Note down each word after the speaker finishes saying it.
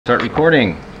Start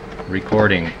recording.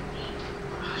 Recording.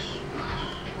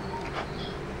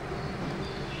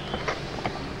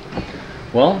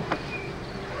 Well,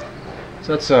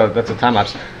 so that's a time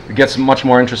lapse. It gets much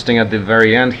more interesting at the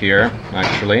very end here,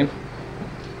 actually.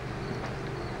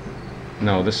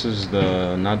 No, this is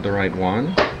not the right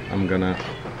one. I'm gonna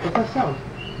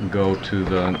go to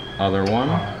the other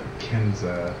one. Ken's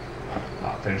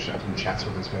finishing up some chats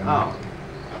with his family. Oh.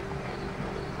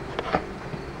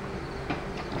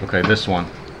 Okay, this one.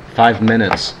 5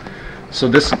 minutes. So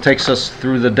this takes us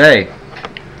through the day.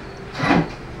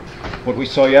 What we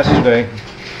saw yesterday,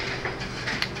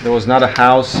 there was not a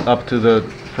house up to the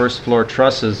first floor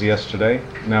trusses yesterday.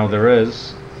 Now there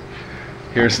is.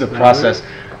 Here's the process.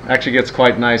 Actually gets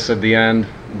quite nice at the end,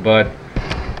 but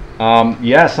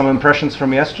yeah, some impressions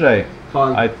from yesterday.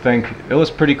 Fun. I think it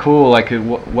was pretty cool. Like it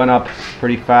went up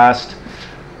pretty fast.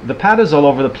 The pad is all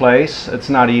over the place. It's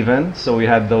not even, so we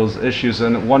had those issues.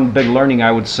 And one big learning,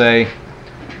 I would say,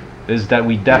 is that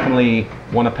we definitely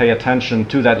want to pay attention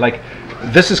to that. Like,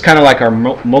 this is kind of like our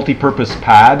multi-purpose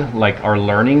pad, like our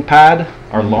learning pad,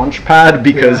 our launch pad,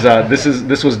 because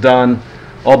this was done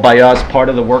all by us, part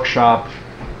of the workshop,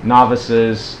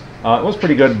 novices. It was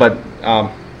pretty good, but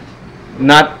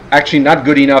not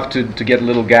good enough to get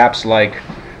little gaps. Like,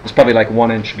 there's probably like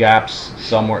 1-inch gaps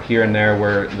somewhere here and there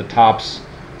where the tops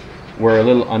were a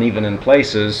little uneven in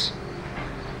places.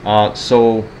 And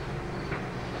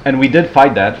we did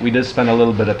fight that. We did spend a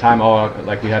little bit of time,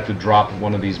 like we had to drop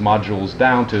one of these modules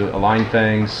down to align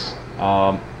things.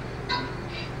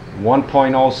 One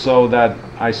point also that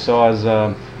I saw as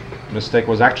a mistake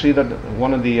was actually that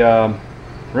one of the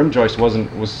rim joists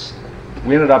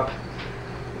we ended up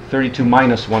 32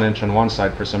 minus 1 inch on one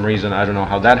side for some reason. I don't know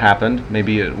how that happened.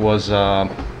 Maybe it was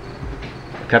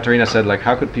Katerina said, like,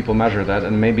 how could people measure that?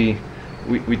 And maybe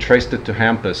we traced it to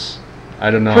Hampus. I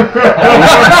don't know.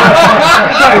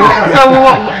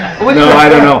 I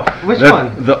don't know. Which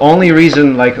one? The only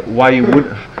reason, like, why you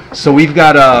would... So we've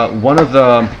got one of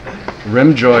the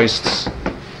rim joists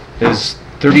is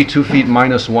 32 feet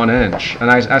minus 1 inch.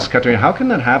 And I asked Katerina, how can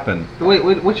that happen? Wait,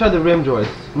 which are the rim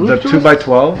joists? The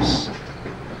 2x12s?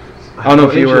 I don't know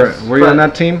if you were you on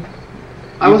that team?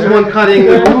 I was the one cutting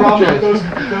the roof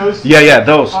joists. Yeah,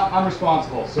 those. I'm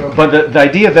responsible. So. But the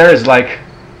idea there is, like,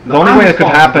 the only way it could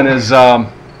happen is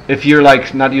if you're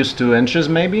like not used to inches,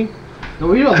 maybe. No,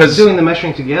 we were doing the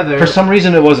measuring together. For some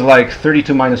reason, it was like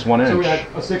 32 minus 1 inch. So we had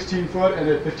a 16-foot and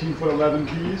a 15-foot 11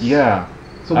 piece. Yeah.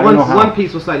 So one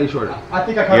piece was slightly shorter. I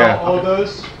think I cut out all of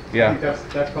those. Yeah. I think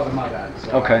that's probably my bad.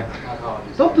 So okay. My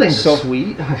apologies. Don't blame the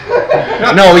sweet.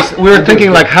 No, we were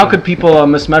thinking, like, how could people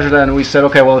mismeasure that? And we said,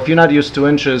 okay, well, if you're not used to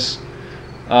inches,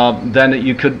 then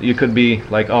you could be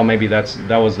like, oh, maybe that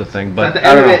was the thing. But at the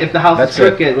end of it, if the house is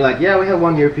crooked, we're like, yeah, we have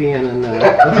one European and.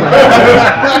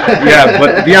 Yeah,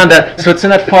 but beyond that, so it's in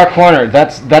that far corner.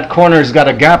 That corner's got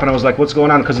a gap, and I was like, what's going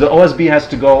on? Because the OSB has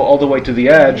to go all the way to the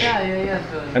edge. Yeah.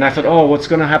 And I thought, oh, what's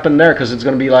going to happen there? Because it's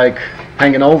going to be like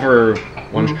hanging over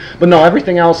one. But no,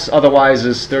 everything else otherwise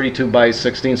is 32 by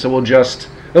 16. So it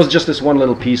was just this one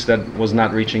little piece that was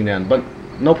not reaching the end. But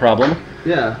no problem.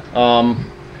 Yeah.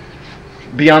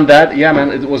 Beyond that, yeah,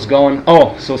 man, it was going.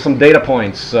 Oh, so some data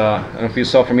points. I don't know if you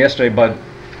saw from yesterday, but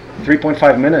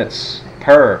 3.5 minutes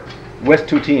per with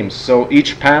 2 teams. So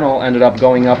each panel ended up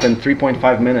going up in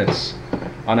 3.5 minutes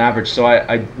on average. So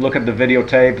I look at the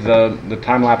videotape, the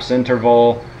time-lapse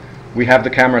interval. We have the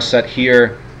camera set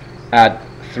here at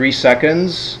 3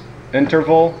 seconds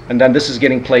interval, and then this is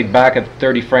getting played back at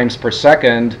 30 frames per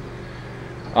second.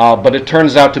 But it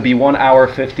turns out to be 1 hour,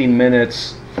 15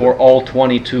 minutes for all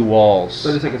 22 walls.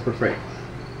 30 seconds per frame.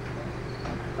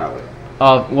 That way.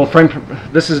 Well,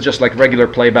 this is just like regular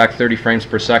playback, 30 frames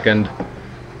per second.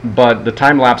 But the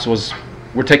time lapse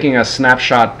we're taking a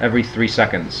snapshot every 3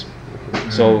 seconds.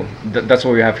 So that's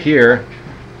what we have here.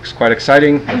 It's quite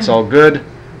exciting. It's all good.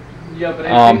 Yeah, but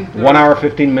I think 1 hour,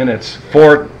 15 minutes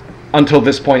until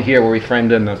this point here where we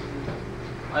framed in the.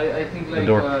 I think like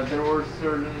there were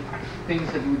certain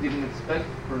things that we didn't expect.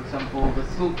 For example, the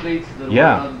sill plates that were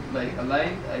not like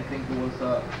aligned. I think it was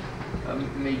a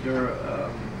major.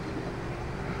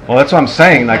 Well, that's what I'm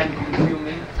saying. Like.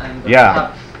 Time-consuming and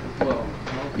yeah. as well.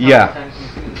 Yeah.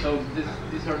 Time-consuming. So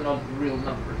these are not real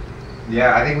numbers.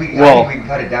 Yeah, I think we can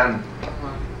cut it down.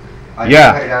 I think we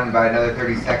can cut it down by another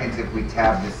 30 seconds if we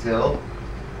tab the sill,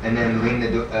 and then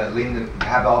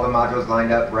have all the modules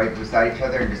lined up right beside each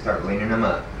other and just start leaning them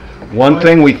up. One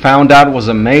thing we found out was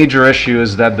a major issue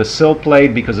is that the sill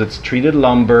plate, because it's treated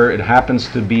lumber, it happens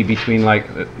to be between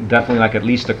definitely like at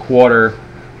least a quarter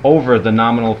over the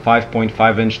nominal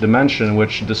 5.5 inch dimension,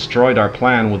 which destroyed our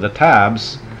plan with the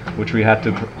tabs. which we had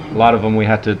to, a lot of them we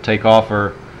had to take off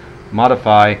or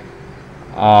modify.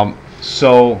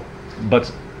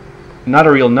 But not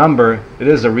a real number. It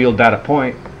is a real data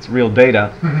point. It's real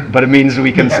data, but it means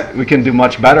we can do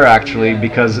much better actually,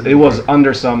 because it was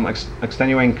under some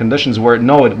extenuating conditions where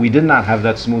we did not have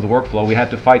that smooth workflow. We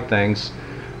had to fight things.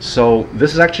 So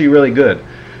this is actually really good.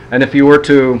 And if you were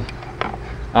to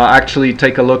actually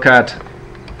take a look at,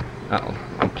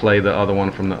 I'll play the other one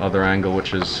from the other angle,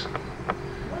 which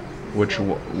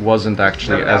wasn't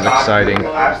actually as exciting.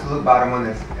 The absolute bottom one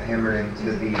that's hammered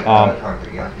into the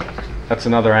concrete. Yeah. That's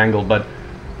another angle, but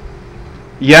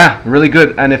yeah, really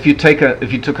good. And if you took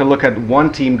a look at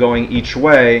one team going each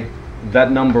way,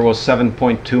 that number was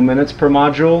 7.2 minutes per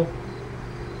module.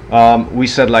 We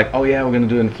said like, oh yeah, we're gonna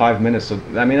do it in 5 minutes. So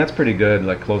I mean, that's pretty good,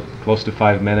 like close to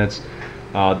 5 minutes.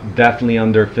 Definitely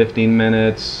under 15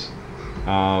 minutes,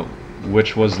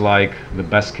 which was like the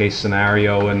best case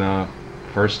scenario in a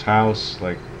first house.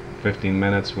 Like 15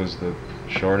 minutes was the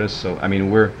shortest. So I mean,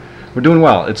 we're doing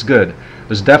well. It's good.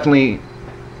 There's definitely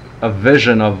a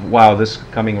vision of, wow, this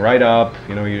coming right up.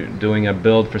 You know, you're doing a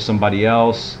build for somebody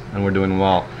else, and we're doing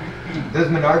well. Does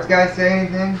Menards guys say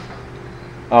anything?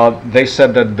 They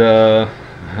said that the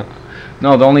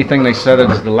only thing they said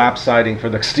is the lap siding for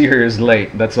the exterior is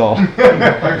late. That's all.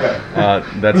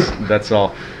 That's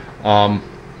all.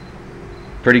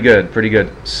 Pretty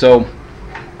good. So,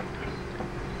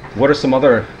 what are some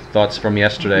other thoughts from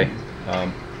yesterday?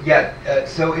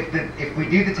 So if we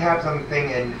do the tabs on the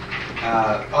thing and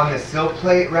on the sill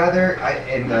plate rather,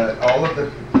 and all of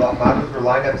the modules were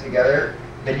lined up together,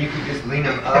 then you could just lean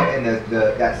them up, and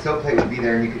that sill plate would be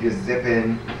there, and you could just zip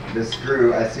in the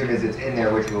screw as soon as it's in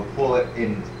there, which will pull it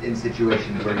in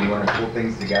situations where you want to pull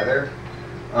things together.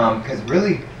 Because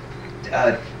really,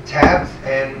 tabs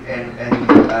and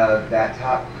that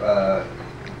top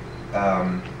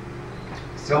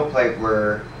sill plate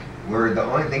were the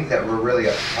only things that were really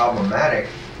problematic,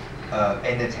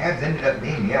 and the tabs ended up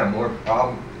being more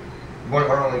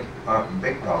only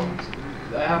big problems.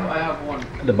 I have one.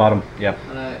 At the bottom, yeah.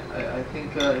 And I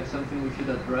think it's something we should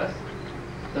address.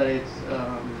 That it's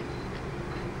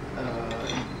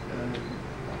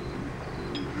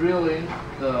drilling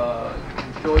the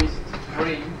joist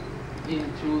frame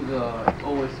into the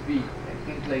OSB. I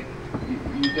think like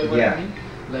you get what I mean?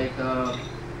 Like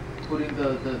putting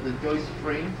the joist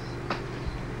frames.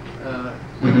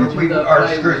 Our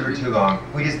screws were too long.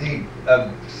 We just need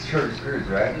shorter screws,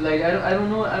 right? Like I don't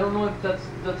know if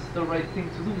that's the right thing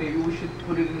to do. Maybe we should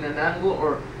put it in an angle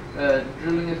or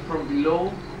drilling it from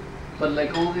below. But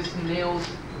like all these nails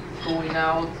going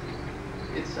out,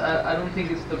 I don't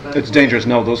think it's the best. It's dangerous.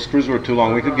 No, those screws were too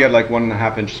long. We could get like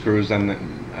 1.5 inch screws, and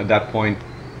at that point,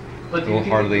 but do you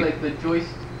think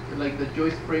like the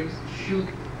joist frames should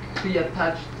be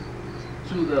attached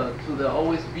to the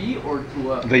OSB or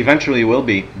to They eventually will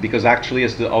be, because actually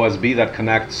it's the OSB that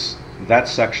connects that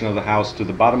section of the house to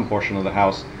the bottom portion of the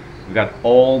house. We've got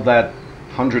all that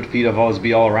 100 feet of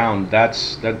OSB all around. That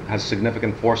has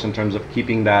significant force in terms of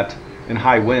keeping that in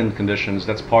high wind conditions.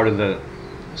 That's part of the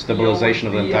stabilization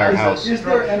of the entire house. Is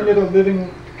there any other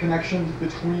living connections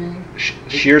between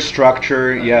shear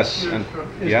structure? Yes, and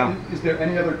Is there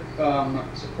any other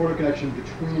supportive connection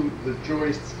between the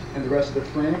joists and the rest of the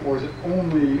frame, or is it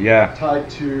only tied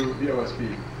to the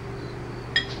OSB?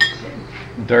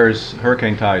 There's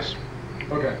hurricane ties,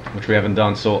 which we haven't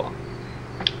done. So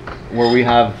where we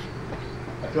have,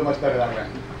 I feel much better that way.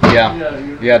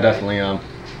 Yeah, definitely.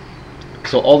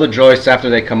 So all the joists after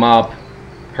they come up,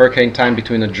 hurricane time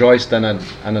between the joist and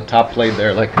the top plate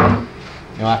there. Like,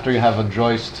 you know, after you have a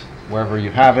joist wherever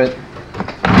you have it,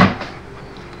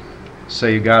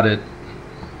 say you got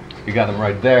them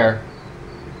right there.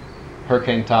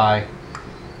 Hurricane tie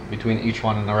between each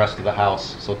one and the rest of the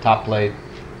house. So top plate,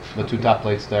 the two top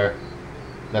plates there.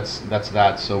 That's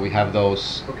that. So we have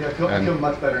those. Okay, I feel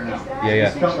much better now.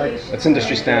 It's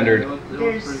industry standard.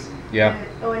 There's the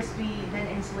OSB, then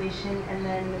insulation, and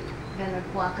then a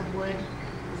block of wood.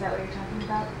 Is that what you're talking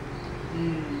about?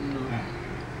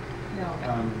 No.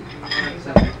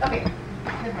 Okay,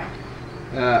 never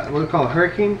mind. What do you call it?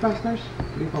 Hurricane fasteners?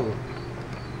 What do you call them?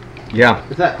 Yeah.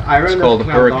 Is that iron? It's called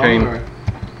hurricane. Or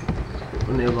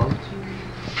nailed on?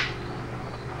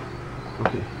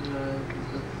 Okay.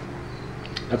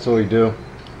 That's what we do.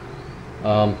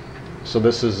 So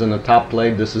this is in the top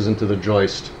plate. This is into the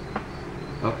joist.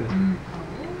 Okay.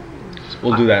 So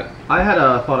we'll do that. I had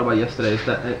a thought about yesterday, it's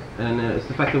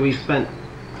the fact that we spent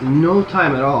no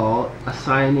time at all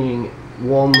assigning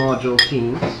wall module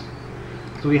teams.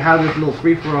 So we have this little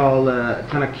free-for-all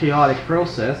kind of chaotic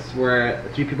process where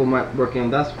 3 people might working on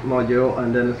that module,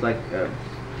 and then it's like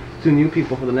 2 new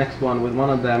people for the next one with one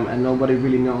of them, and nobody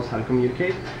really knows how to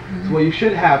communicate. So what you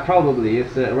should have probably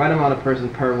is the right amount of person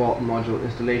per module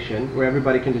installation, where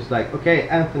everybody can just like, okay,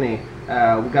 Anthony,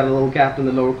 we got a little gap in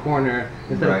the lower corner,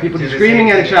 instead of people just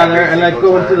screaming at each other and like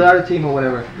going to the other team or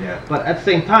whatever. But at the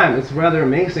same time, it's rather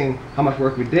amazing how much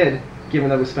work we did, given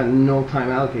that we spent no time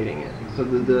allocating it. So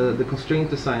the constraint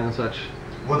design and such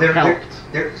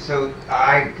helped. So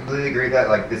I completely agree with that.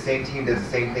 Like the same team does the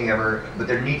same thing ever, but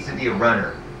there needs to be a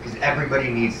runner because everybody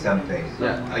needs something. You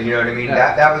know what I mean?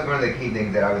 That was one of the key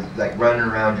things that I was like running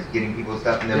around just getting people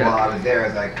stuff, and then while I was there, I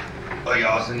was like, oh, you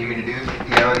also need me to do, you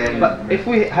know? And then. But if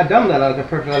we had done that, like a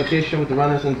perfect allocation with the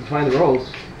runners and defined the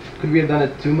roles, could we have done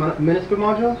it 2 minutes per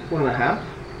module, 1.5?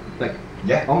 Like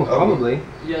almost probably.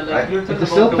 Yeah, like you're talking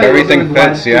about everything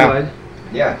fits.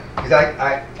 Yeah, because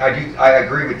I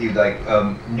agree with you. Like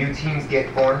new teams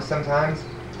get formed sometimes,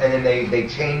 and then they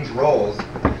change roles.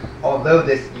 Although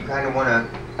this, you kind of want to.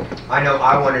 I know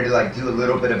I wanted to like do a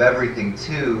little bit of everything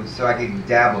too, so I could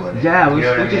dabble in it. Yeah,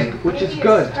 which is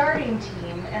good. A starting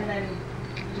team, and then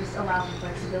just allow for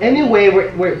flexibility. Any way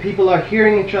where people are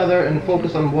hearing each other and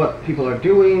focus on what people are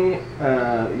doing,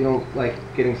 you know, like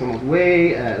getting someone's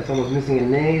way, someone's missing a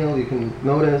nail, you can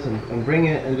notice and bring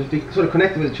it and just be sort of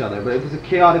connected with each other. But if it's a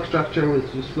chaotic structure where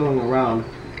it's just flowing around,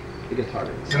 it gets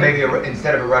harder. So maybe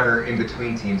instead of a runner in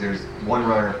between teams, there's one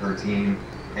runner per team,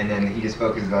 and then he just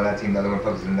focuses on that team, the other one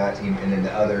focuses on that team, and then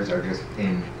the others are just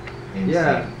in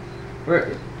sync.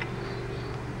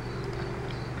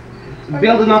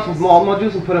 Build enough of small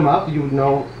modules and put them up, you would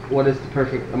know what is the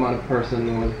perfect amount of person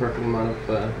and what is the perfect amount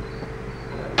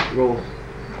of roles.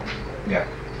 Yeah.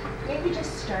 Maybe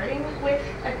just starting with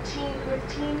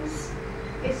teams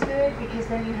is good, because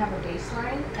then you have a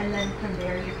baseline, and then from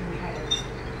there you can kind of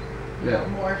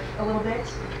morph a little bit,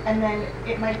 and then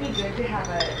it might be good to have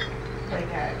a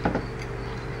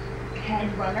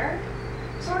head runner,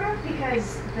 sort of,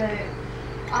 because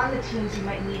on the teams you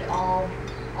might need all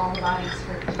the bodies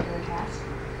for a particular task.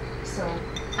 So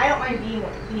I don't mind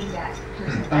being that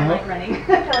person. I like running.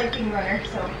 I like being a runner,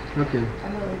 so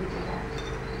I'm willing to do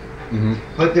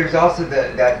that. But there's also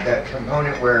that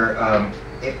component where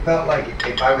it felt like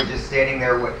if I was just standing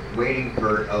there waiting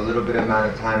for a little bit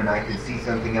amount of time and I could see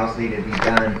something else needed to be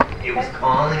done, it was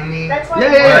calling me. That's why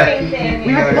thing.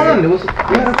 We had fun. We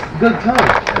had a good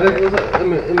time. It was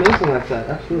amazing like that.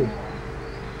 Absolutely.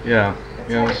 Yeah.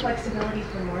 That's why flexibility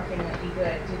for morphing might be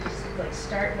good, to just like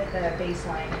start with a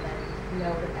baseline and then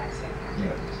know that that's going to happen.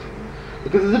 Yeah.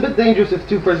 Because it's a bit dangerous if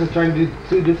 2 persons trying to do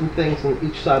 2 different things on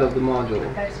each side of the module.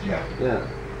 That's true. Yeah.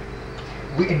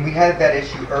 We had that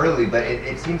issue early, but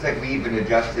it seems like we even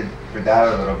adjusted for that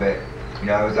a little bit. You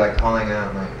know, I was like calling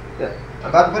out, like, I'm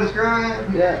about to put a screw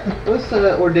in. Yeah, it was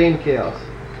ordained chaos.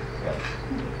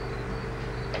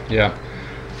 Yeah.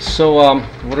 So,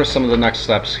 what are some of the next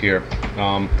steps here?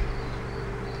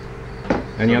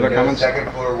 Any other comments? Second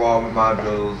floor wall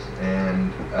modules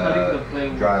and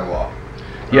drywall.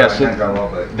 Yes,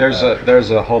 there's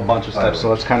a whole bunch of steps. So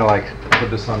let's kind of like put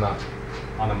this on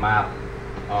the map.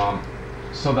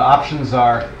 So the options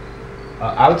are,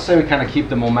 I would say we kind of keep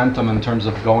the momentum in terms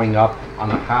of going up on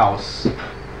a house.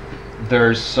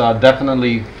 There's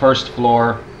definitely first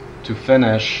floor to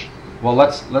finish. Well,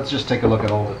 let's just take a look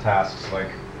at all the tasks. Like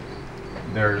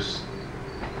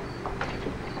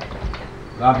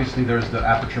obviously there's the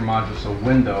aperture module, so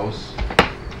windows.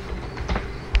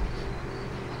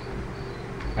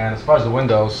 And as far as the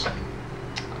windows,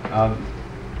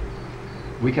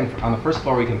 we can on the first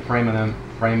floor we can frame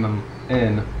them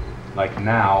in like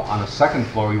now. On the second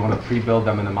floor we want to pre-build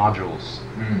them in the modules.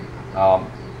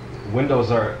 Windows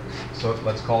are, so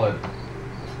let's call it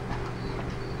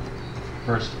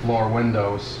first floor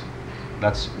windows.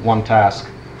 That's one task.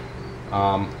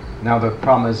 Now the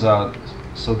problem is,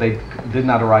 so they did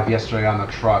not arrive yesterday on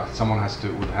the truck. Someone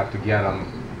would have to get them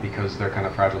because they're kind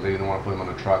of fragile. They didn't want to put them on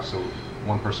the truck, so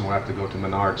one person would have to go to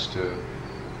Menards to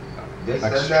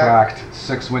extract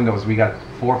 6 windows. We got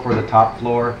 4 for the top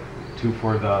floor, 2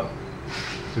 for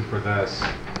this.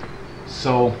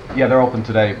 So yeah, they're open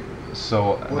today.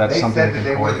 So that's something we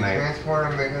can coordinate. They transport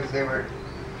them because they were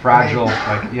fragile.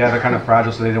 Like they're kind of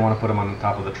fragile, so they didn't want to put them on the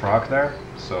top of the truck there.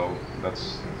 So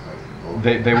that's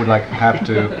they would like have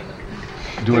to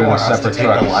do it in a separate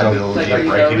truck.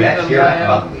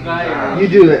 You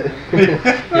do it.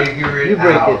 You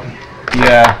break it.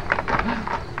 Yeah.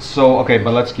 So okay,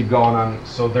 but let's keep going on.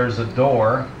 So there's a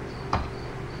door.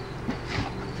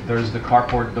 There's the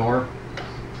carport door.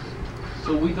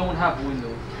 So we don't have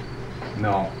windows.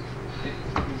 No.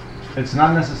 It's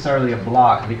not necessarily a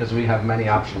block because we have many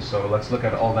options. So let's look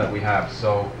at all that we have.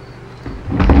 So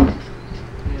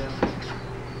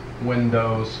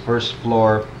windows, first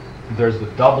floor. There's the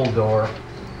double door.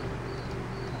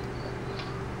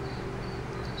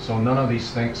 So none of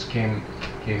these things came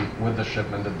with the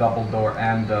shipment. The double door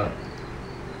and the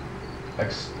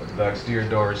exterior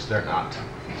doors, they're not.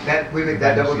 That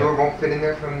double door won't fit in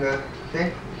there from the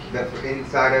thing?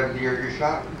 Inside of your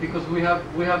shop? Because we have.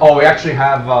 Oh, we actually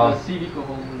have. The Civico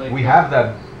home. Like we have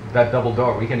that double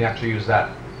door. We can actually use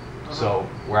that. So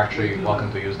we're actually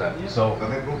welcome to use that. Yeah. So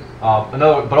Okay, cool.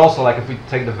 but also like if we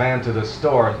take the van to the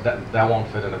store, that won't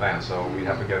fit in the van. So we'd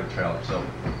have to get a trailer. So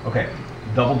okay,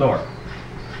 double door.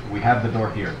 We have the door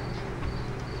here.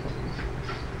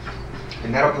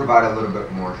 And that'll provide a little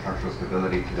bit more structural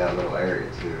stability to that little area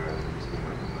too.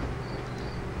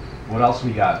 What else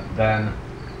we got? Then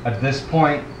at this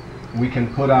point we can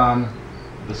put on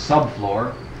the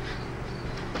subfloor.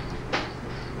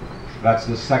 That's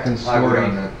the second story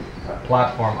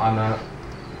platform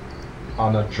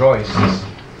on the joists.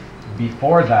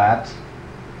 Before that,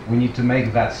 we need to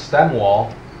make that stem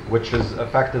wall, which is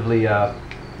effectively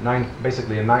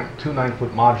basically two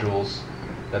 9-foot modules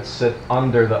that sit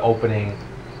under the opening,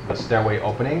 the stairway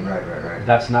opening. Right.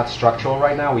 That's not structural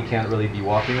right now. We can't really be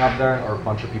walking up there, or a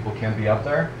bunch of people can't be up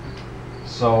there.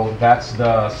 So that's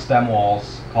the stem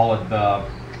walls. Call it the,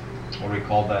 what do we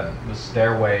call that? The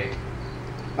stairway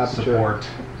support.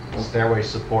 Stairway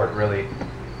support, really.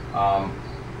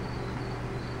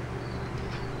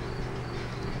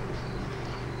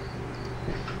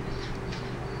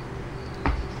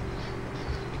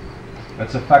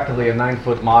 It's effectively a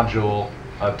 9-foot module,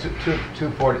 two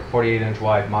 48-inch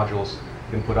wide modules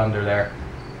you can put under there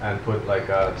and put like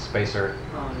a spacer,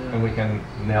 and we can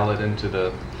nail it into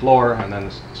the floor and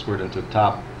then screw it into the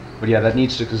top. But yeah, that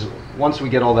needs to, because once we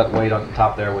get all that weight on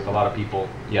top there with a lot of people,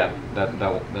 yeah,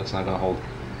 that's not going to hold.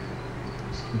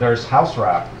 There's house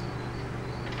wrap,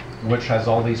 which has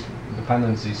all these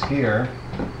dependencies here.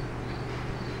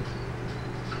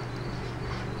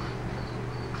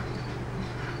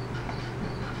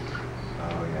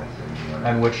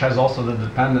 And which has also the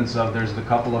dependence of, there's the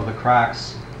couple of the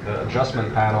cracks, the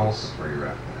adjustment panels. Where you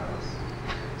wrap the house.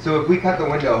 So if we cut the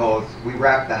window holes, we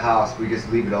wrap the house, we just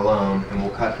leave it alone, and we'll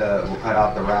cut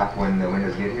out the wrap when the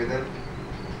windows get here then?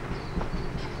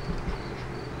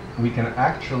 We can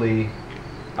actually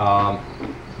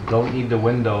don't need the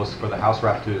windows for the house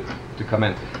wrap to come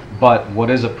in. But what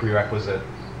is a prerequisite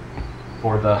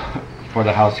for the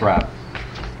house wrap?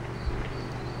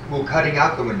 Well, cutting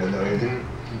out the window though, isn't it?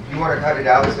 You want to cut it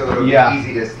out so it'll be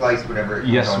easy to slice whatever it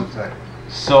comes on side.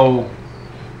 So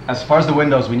as far as the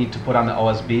windows, we need to put on the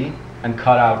OSB and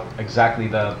cut out exactly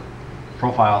the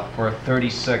profile for a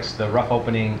 36. The rough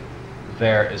opening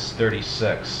there is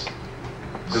 36.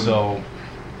 So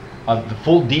the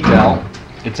full detail,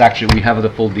 it's actually, we have the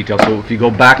full detail. So if you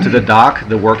go back to the doc,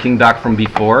 the working doc from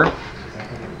before,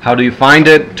 how do you find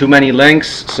it? Too many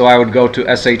links, so I would go to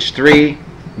SH3,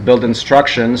 build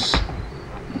instructions,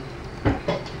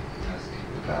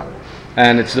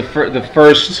 and it's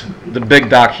the big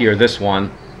doc here, this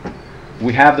one.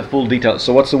 We have the full detail.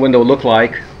 So what's the window look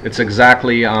like? It's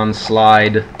exactly on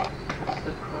slide.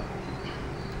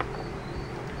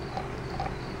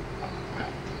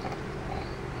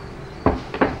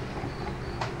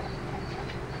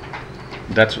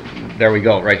 There we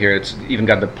go, right here. It's even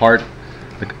got the part,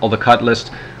 all the cut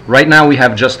list. Right now we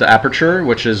have just the aperture,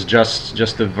 which is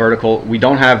just the vertical. We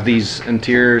don't have these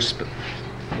interiors,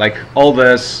 like all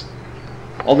this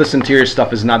interior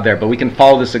stuff is not there, but we can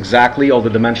follow this exactly. All the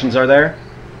dimensions are there.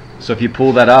 So if you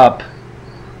pull that up,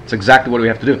 it's exactly what we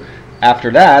have to do.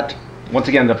 After that, once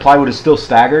again, the plywood is still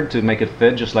staggered to make it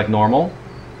fit just like normal,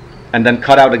 and then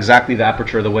cut out exactly the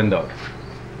aperture of the window.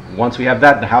 Once we have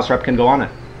that, the house wrap can go on it.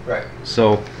 Right.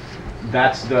 So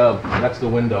that's the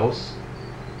windows.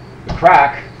 The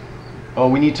crack. Oh,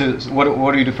 we need to.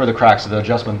 What do you do for the cracks? The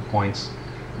adjustment points.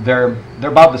 They're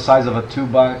about the size of a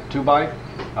 2x.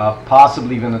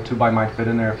 Possibly even a 2x might fit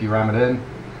in there if you ram it in.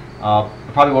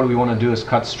 Probably what we want to do is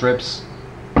cut strips,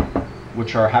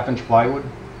 which are 1/2 inch plywood.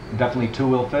 Definitely 2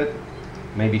 will fit,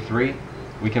 maybe 3.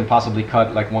 We can possibly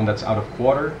cut like one that's out of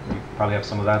 1/4. We probably have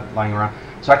some of that lying around.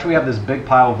 So actually we have this big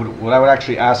pile of wood. What I would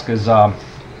actually ask is,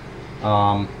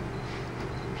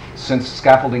 since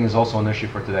scaffolding is also an issue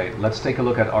for today, let's take a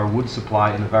look at our wood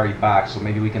supply in the very back. So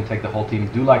maybe we can take the whole team,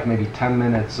 do like maybe 10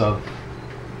 minutes of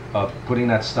putting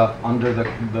that stuff under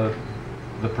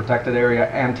the protected area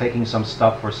and taking some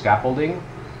stuff for scaffolding.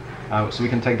 So we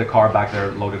can take the car back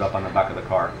there, load it up on the back of the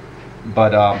car.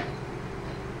 But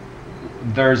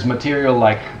there's material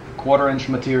like 1/4 inch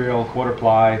material, 1/4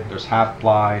 ply, there's 1/2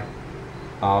 ply.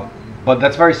 But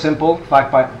that's very simple,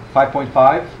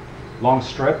 5.5 long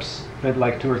strips, fit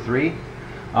like 2 or 3.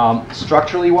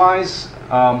 Structurally wise,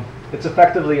 it's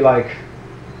effectively like,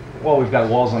 well, we've got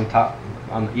walls on top,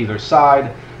 on either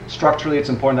side. Structurally, it's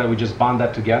important that we just bond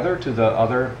that together to the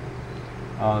other,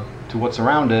 to what's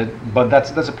around it. But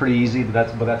that's a pretty easy.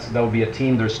 That would be a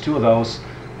team. There's 2 of those.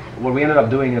 What we ended up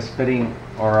doing is fitting,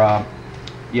 or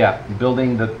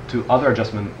building the 2 other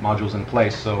adjustment modules in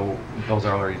place. So those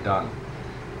are already done,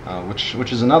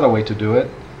 which is another way to do it.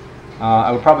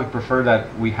 I would probably prefer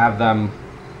that we have them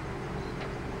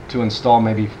to install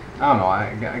maybe, I don't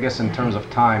know, I guess in terms of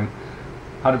time.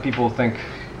 How do people think?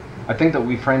 I think that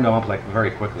we framed them up like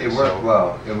very quickly. It worked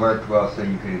well. It worked well, so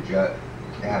you could adjust,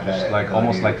 have just that like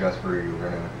almost like adjust where you were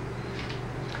gonna.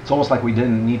 It's almost like we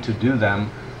didn't need to do them.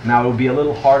 Now it would be a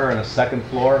little harder on a second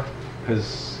floor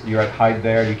because you're at height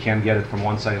there. You can't get it from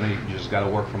one side, and then you just got to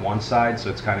work from one side. So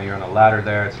it's kind of, you're on a ladder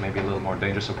there. It's maybe a little more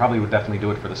dangerous. So probably would definitely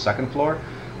do it for the second floor.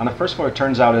 On the first floor, it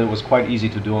turns out it was quite easy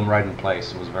to do them right in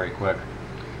place. It was very quick.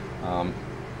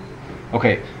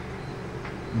 Okay,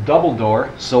 double door.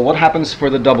 So what happens for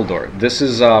the double door? This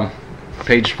is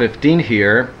page 15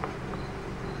 here.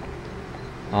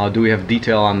 Do we have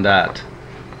detail on that?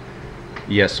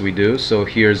 Yes, we do. So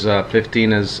here's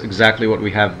 15 is exactly what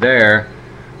we have there.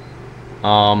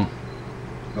 Well,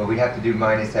 we'd have to do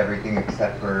minus everything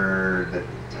except for the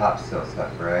top sill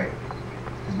stuff, right?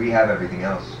 Because we have everything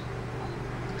else.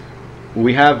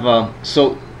 We have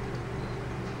so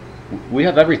we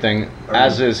have everything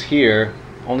as is here.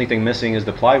 Only thing missing is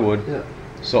the plywood. Yeah.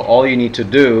 So all you need to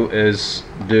do is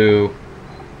do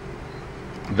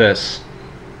this.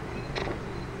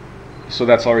 So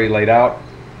that's already laid out.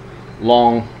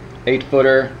 Long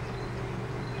 8-footer,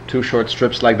 2 short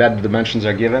strips like that. The dimensions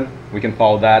are given. We can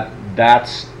follow that.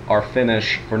 That's our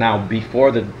finish for now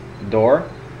before the door,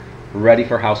 ready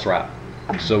for house wrap.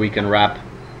 So we can wrap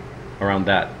around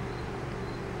that.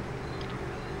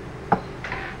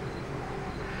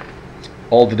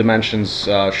 All the dimensions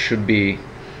should be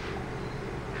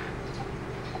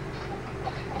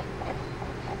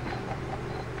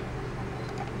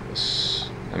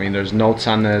I mean, there's notes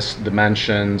on this,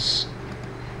 dimensions.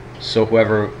 So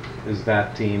whoever is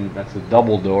that team, that's the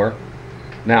double door.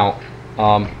 Now,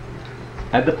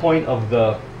 at the point of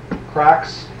the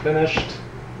cracks finished,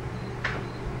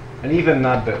 and even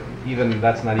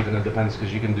that's not even a depends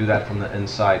because you can do that from the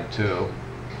inside too.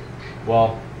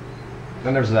 Well,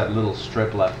 then there's that little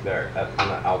strip left there on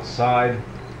the outside.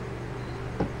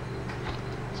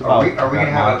 Are we going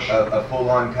to have a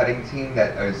full-on cutting team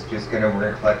that is just we're going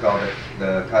to collect all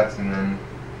the cuts and then?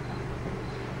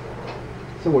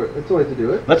 So it's a way to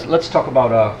do it. Let's talk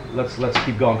about let's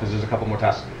keep going because there's a couple more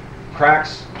tasks.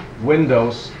 Cracks,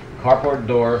 windows, carport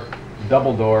door,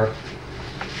 double door.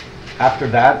 After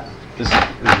that, this is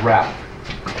wrap.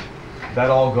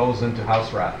 That all goes into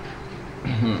house wrap.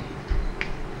 And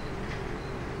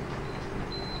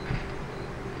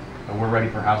we're ready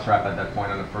for house wrap at that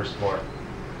point on the first floor.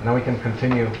 And then we can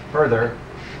continue further.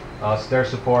 Stair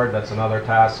support, that's another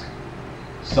task.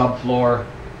 Subfloor.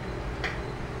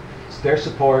 Stair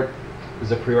support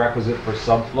is a prerequisite for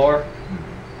subfloor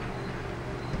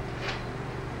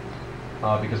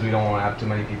because we don't want to have too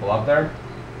many people up there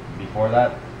before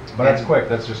that. But that's quick.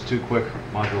 That's just 2 quick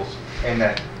modules. And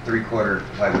that 3/4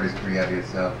 plywood is pretty heavy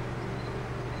itself.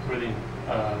 What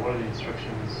are the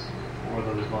instructions for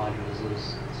those modules,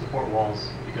 those support walls?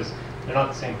 Because they're not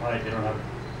the same height. They don't have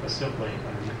a sill plate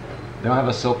underneath them. They don't have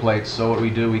a sill plate, so what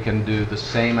we do, we can do the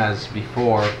same as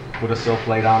before. Put a sill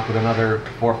plate on, put another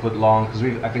 4-foot long, because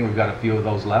I think we've got a few of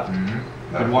those left.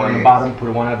 Mm-hmm. Put one on the bottom,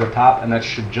 put one at the top, and that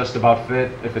should just about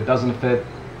fit. If it doesn't fit,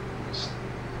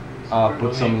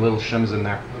 put some little shims in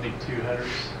there. We'll need 2 headers,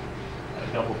 a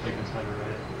double thickness header,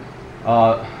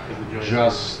 right?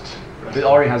 It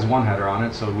already has 1 header on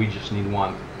it, so we just need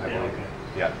 1. I believe. Okay.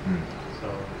 Yeah.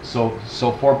 So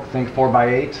think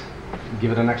 4x8.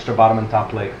 Give it an extra bottom and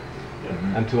top plate,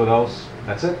 and 2 of those.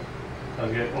 That's it.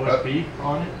 Sounds good. OSB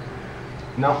on it?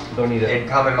 No, don't need it. And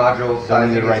common modules, Don't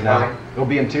need it right now. It'll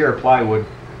be interior plywood.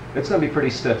 It's gonna be pretty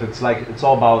stiff. It's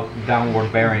all about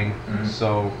downward bearing.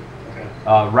 So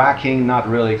racking, not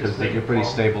really, because you're pretty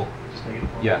stable. Just make it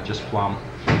plumb. Yeah, just plumb.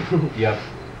 Yep.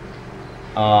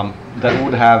 That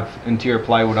would have interior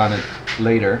plywood on it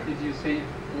later. Did you say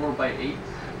 4x8?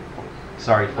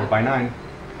 Sorry, 4x9.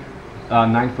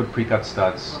 9-foot pre-cut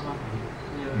studs.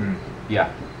 Yeah.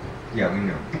 Yeah, we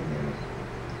know.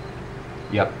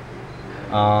 Yep.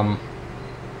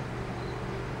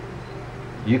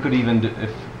 You could even do,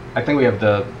 I think we have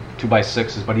the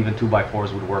 2x6s, but even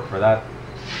 2x4s would work for that.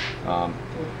 Well,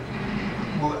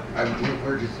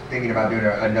 we're just thinking about doing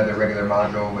another regular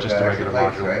module with just a regular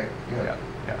plates, module, right?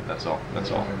 Yeah, that's all.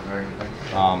 That's all.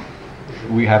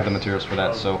 we have the materials for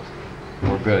that, so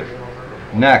we're good.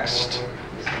 Next,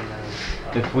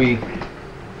 if we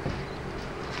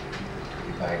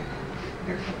By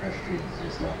different pressure treats,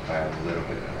 just off by a little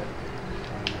bit of it.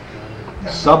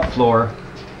 subfloor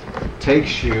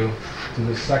takes you to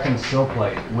the second sill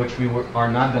plate, which we are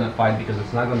not going to fight because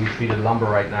it's not going to be treated lumber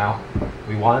right now.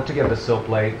 We wanted to get the sill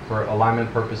plate for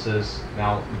alignment purposes.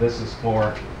 Now this is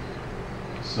for,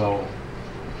 so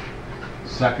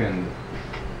second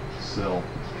sill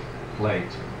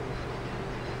plate.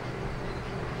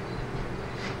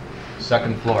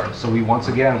 Second floor. So we once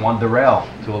again want the rail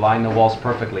to align the walls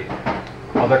perfectly.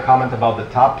 Other comment about the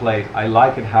top plate, I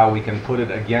like it how we can put it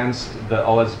against the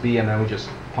OSB and then we just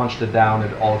punched it down,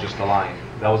 it all just aligned.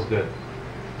 That was good.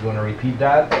 We're going to repeat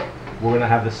that. We're going to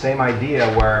have the same idea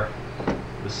where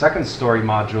the second story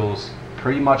modules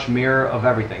pretty much mirror of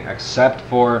everything except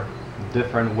for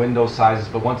different window sizes.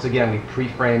 But once again, we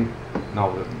pre-frame,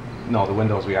 no, the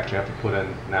windows we actually have to put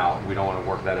in now. We don't want to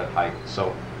work that at height.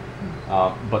 So,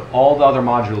 but all the other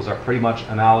modules are pretty much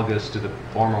analogous to the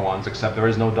former ones, except there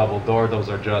is no double door. Those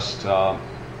are just,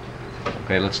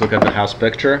 okay, let's look at the house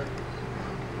picture.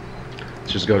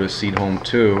 Let's just go to Seed Home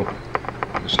 2.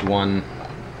 Just one.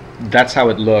 That's how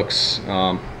it looks.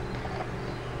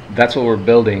 That's what we're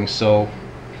building. So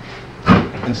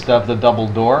instead of the double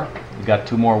door, we got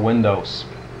 2 more windows.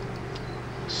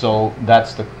 So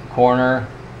that's the corner.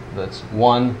 That's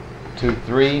 1, 2,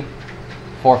 3,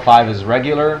 4, 5 is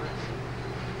regular.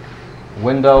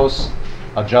 Windows,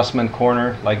 adjustment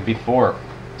corner like before.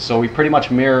 So we pretty much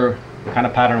mirror the kind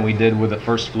of pattern we did with the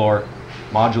first floor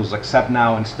modules, except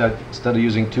now instead of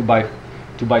using 2x6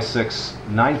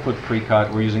 9-foot pre-cut,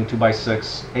 we're using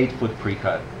 2x6 8-foot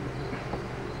pre-cut.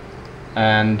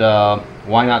 And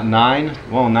why not 9?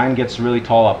 Well, 9 gets really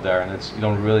tall up there, and you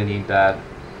don't really need that.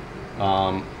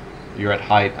 You're at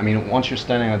height. I mean, once you're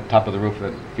standing on the top of the roof,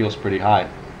 it feels pretty high.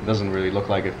 It doesn't really look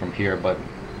like it from here, but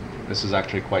this is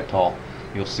actually quite tall.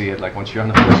 You'll see it like once you're on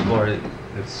the first floor,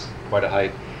 it's quite a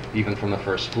height, even from the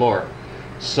first floor.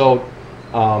 So,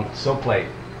 sill plate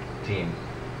team.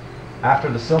 After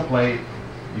the sill plate,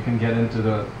 you can get into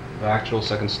the actual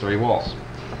second story walls.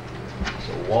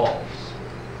 So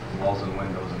walls and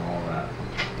windows and all that.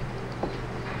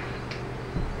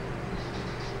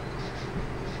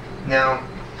 Now,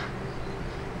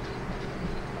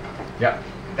 yeah.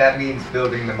 That means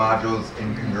building the modules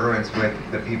in congruence with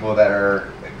the people that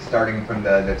are starting from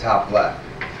the top left,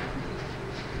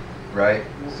 right?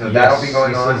 So Yes, that'll be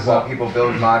going this on is, while people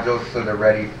build modules so they're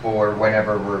ready for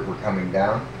whenever we're coming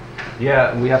down.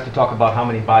 Yeah, we have to talk about how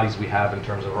many bodies we have in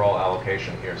terms of role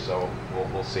allocation here, so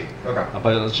we'll see. Okay.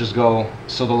 But let's just go.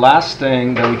 So the last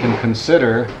thing that we can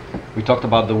consider, we talked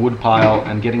about the wood pile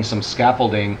and getting some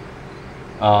scaffolding.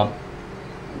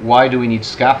 Why do we need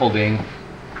scaffolding?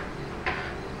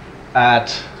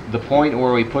 At the point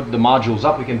where we put the modules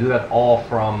up, we can do that all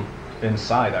from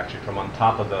inside, actually, from on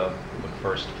top of the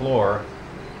first floor.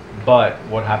 But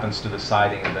what happens to the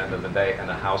siding at the end of the day and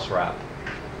the house wrap?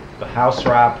 The house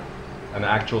wrap and the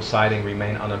actual siding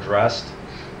remain unaddressed,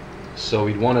 so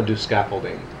we'd want to do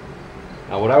scaffolding.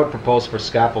 Now, what I would propose for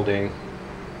scaffolding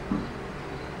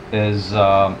is 2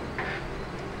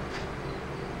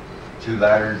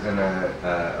 ladders and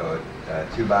a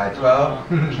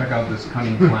 2x12. check out this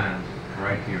cunning plan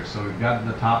right here. So we've got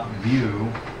the top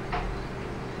view.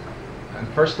 And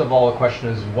first of all, the question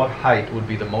is, what height would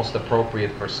be the most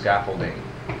appropriate for scaffolding?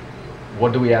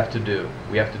 What do we have to do?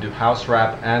 We have to do house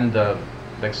wrap and the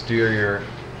exterior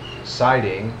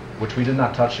siding, which we did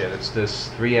not touch yet. It's this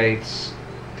 3/8,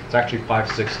 it's actually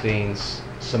 5/16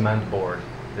 cement board.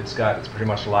 It's pretty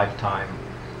much lifetime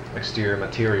exterior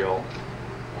material.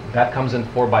 That comes in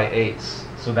 4x8s.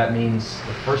 So that means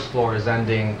the first floor is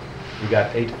ending, we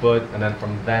got 8 foot, and then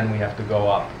from then we have to go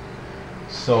up.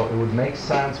 So it would make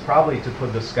sense probably to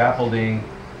put the scaffolding,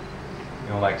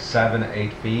 like 7,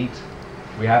 8 feet.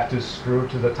 We have to screw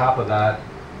to the top of that.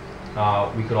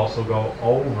 We could also go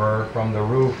over from the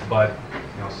roof, but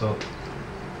so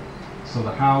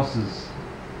the house is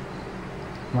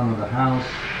front of the house,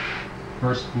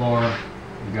 first floor.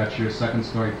 You got your second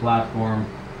story platform,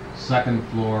 second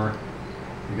floor.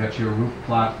 You got your roof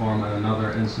platform and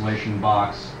another insulation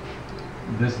box.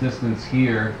 This distance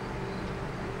here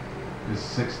is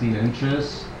 16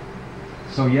 inches.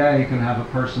 So yeah, you can have a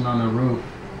person on the roof.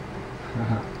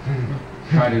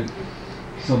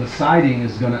 So the siding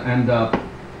is going to end up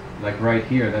like right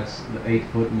here. That's the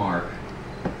 8-foot mark.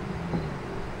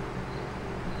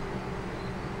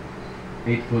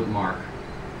 8-foot mark.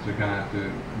 So you're going to have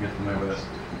to get familiar with this.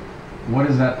 What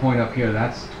is that point up here?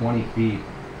 That's 20 feet.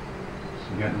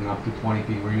 So getting up to 20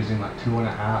 feet. We're using like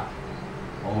 2.5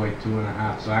 all the way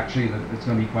 2.5. So actually, it's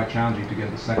going to be quite challenging to get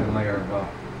the second layer of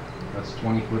that's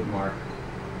 20-foot mark.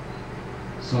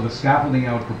 So the scaffolding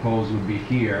I would propose would be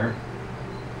here.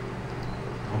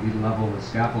 I'll be level the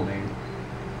scaffolding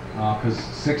because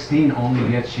 16 only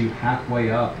gets you halfway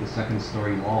up the second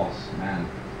story walls, man.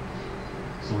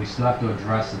 So we still have to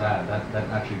address that. That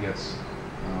actually gets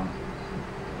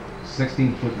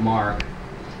 16-foot mark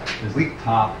is the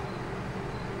top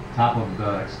of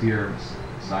the exterior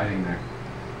siding there.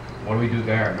 What do we do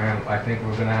there, man? I think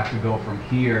we're gonna have to go from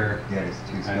here. Yeah, it's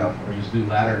two and scaffolding. just do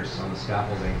ladders on the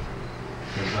scaffolding.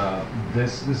 Because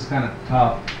this is kind of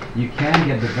tough. You can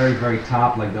get the very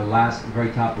top, like the last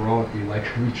very top row, if you like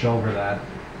reach over that,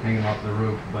 hanging off the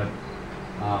roof. But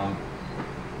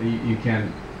you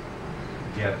can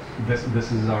get this.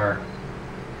 This is our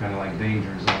kind of like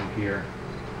danger zone here.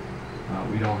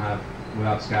 We don't have,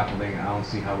 without scaffolding, I don't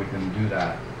see how we can do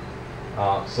that.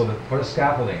 So for the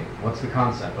scaffolding, what's the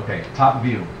concept? Okay, top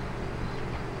view.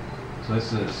 So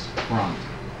this is front.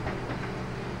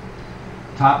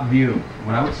 Top view.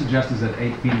 What I would suggest is at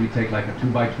 8 feet we take like a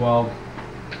 2x12,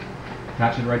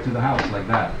 attach it right to the house like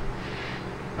that.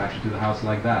 Attach it to the house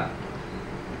like that.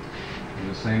 Do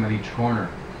the same at each corner.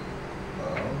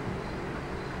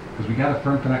 Because we got a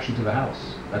firm connection to the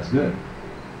house. That's good.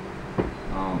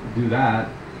 Do that.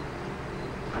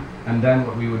 And then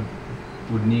what we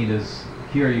would need is,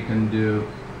 here you can do,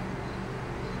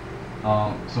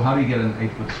 so how do you get an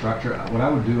 8-foot structure? What I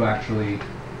would do actually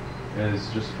is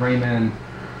just frame in,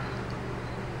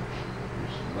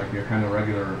 like your kind of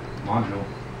regular module,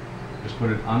 just put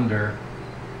it under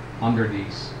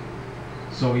these.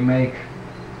 So we make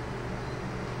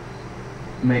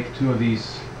two of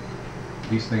these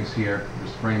things here,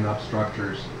 just framed up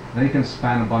structures. Then you can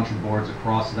span a bunch of boards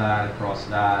across that, across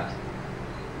that,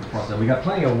 across that. We got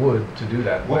plenty of wood to do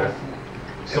that with.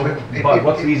 So, but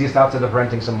what's the easiest outside of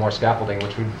renting some more scaffolding,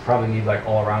 which we'd probably need like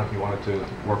all around if you wanted to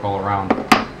work all around.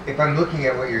 If I'm looking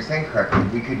at what you're saying correctly,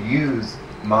 we could use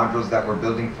modules that we're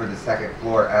building for the second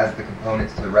floor as the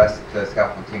components to rest the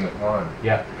scaffolding upon.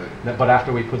 Yeah, but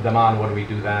after we put them on, what do we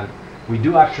do then? We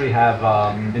do actually have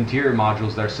interior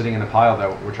modules that are sitting in a pile there,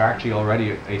 which are actually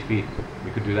already 8 feet.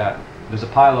 We could do that. There's a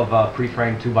pile of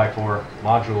pre-framed 2x4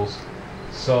 modules.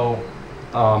 So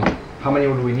how many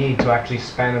would we need to actually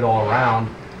span it all around?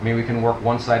 I mean, we can work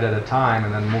one side at a time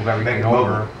and then move everything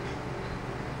over.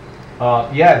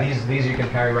 Yeah, these you can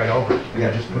carry right over. And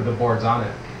you just put the boards on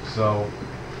it. So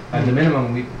at the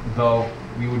minimum,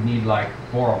 we would need like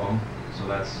 4 of them. So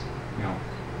that's,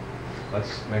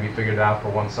 let's maybe figure it out for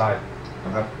one side.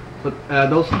 But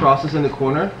those crosses in the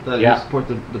corner that you support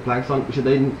the planks on, do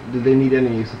they need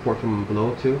any support from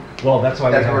below too? Well, that's why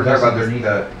we have this underneath.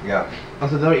 Oh,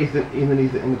 so they're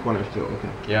underneath in the corners too. Okay.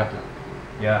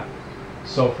 Yeah.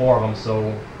 So 4 of them.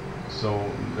 So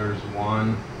there's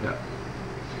 1. Yeah.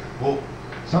 Well,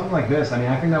 something like this. I mean,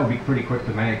 I think that would be pretty quick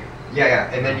to make.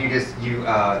 Yeah. And then you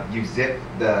zip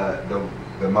the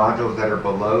modules that are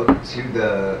below to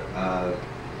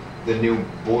the new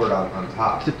board on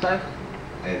top. Zip tie?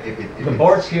 The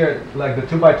boards here, like the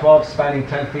 2x12 spanning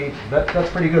 10 feet,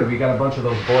 that's pretty good. We got a bunch of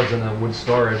those boards in the wood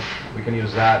storage. We can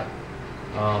use that.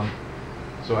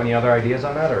 So any other ideas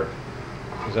on that, or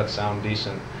does that sound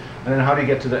decent? And then how do you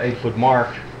get to the 8-foot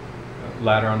mark?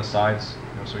 Ladder on the sides,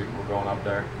 so we're going up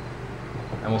there,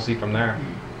 and we'll see from there.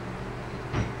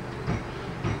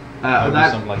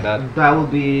 Something like that. That will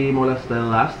be more or less the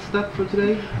last step for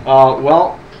today.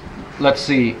 Well, let's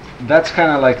see. That's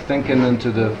kind of like thinking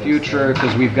into the future,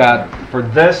 because we've got, for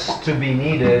this to be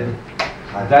needed,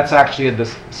 that's actually at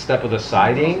this step of the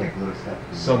siding.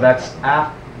 So that's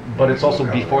after, but it's also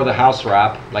before the house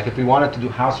wrap. Like if we wanted to do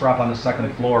house wrap on the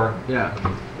second floor,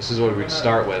 this is what we'd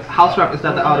start with. House wrap, is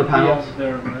that the outer panels?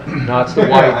 No, it's the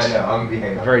white,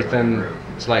 very thin.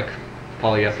 It's like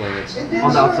polyethylene. It's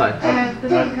on the outside.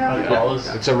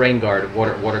 It's a rain guard,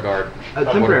 water guard.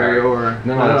 Temporary or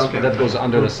no, that goes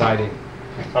under the siding.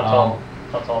 How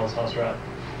tall is house wrap?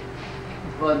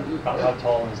 How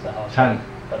tall is the house 10. Wrap?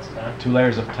 That's 10. 2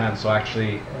 layers of 10. So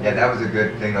actually. Yeah, that was a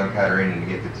good thing on Katarina to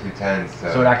get the 2 10s.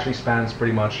 So it actually spans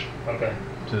pretty much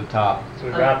to the top. So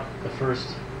we wrap the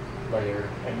first layer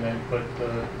and then put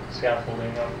the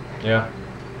scaffolding up. Yeah.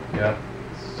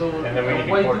 So and then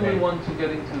why do we want to get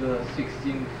into the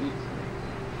 16 feet?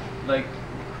 Like.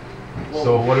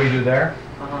 So what do we do there?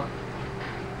 Uh-huh.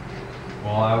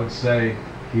 Well, I would say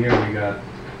here we got.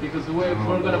 Because we're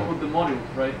gonna put the module,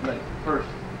 right? Like first.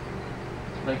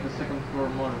 Like the second floor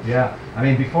module. Yeah. I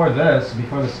mean, before the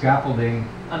scaffolding,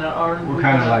 and we're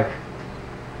kind of like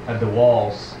at the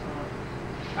walls.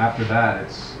 After that,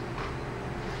 it's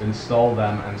install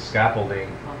them and scaffolding.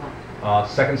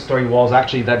 Second story walls,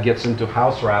 actually that gets into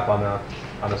house wrap on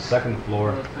a second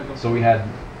floor. So we had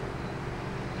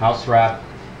house wrap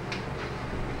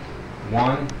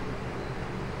 1,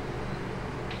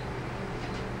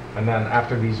 and then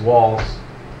after these walls,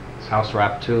 it's house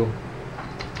wrap 2.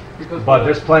 But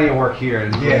there's plenty of work here,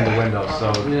 including the windows,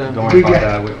 so don't worry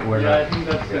about that. We're not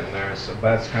getting there. So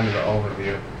that's kind of the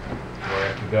overview where we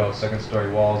have to go. Second story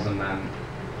walls and then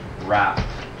wrap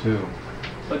 2.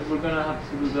 But we're gonna have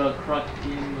to do the crack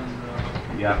in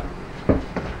and yeah.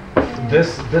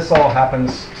 This all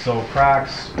happens, so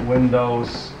cracks,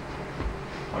 windows,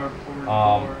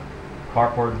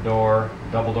 carport door,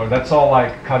 double door, that's all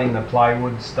like cutting the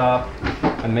plywood stuff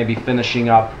and maybe finishing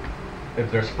up if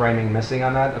there's framing missing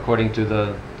on that according to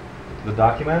the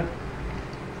document.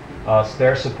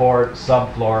 Stair support,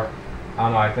 subfloor, I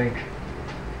don't know, I think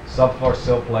subfloor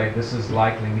sill plate, this is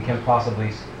likely, we can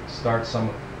possibly start some,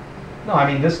 no, I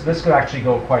mean this could actually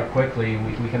go quite quickly.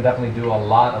 We can definitely do a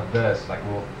lot of this, like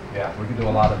we can do a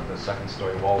lot of the second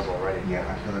story walls already. Yeah,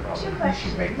 I feel like 2 we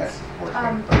should make that support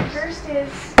questions. thing first. First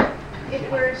is, if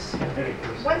we're,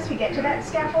 once we get to that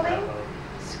scaffolding,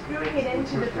 screwing it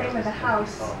into the frame of the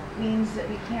house means that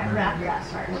we can't wrap that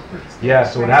part. Yeah,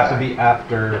 so it would have to be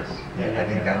after, Yeah, I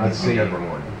think that let's needs to be see. number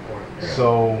 1. Yeah.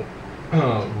 So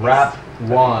wrap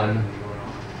 1,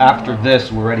 after this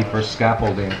we're ready for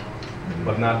scaffolding,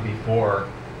 but not before.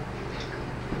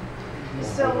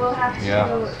 So we'll have to Yeah.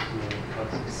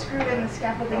 screw in the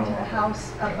scaffolding to the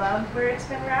house above where it's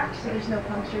been wrapped, so there's no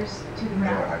punctures to the No,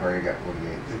 wrap. I've already got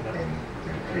 48 and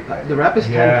 35. The wrap is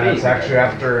 10 Yeah, feet. it's actually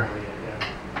after.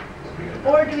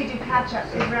 Or do we do patch up?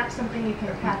 Is wrap something you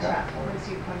can patch up once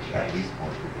you puncture At it? least 4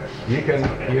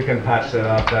 You can patch that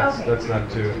up. Okay. That's not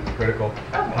too critical.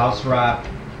 Okay. House wrap,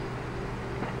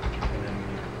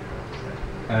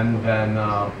 and then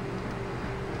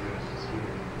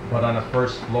but on the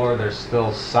first floor there's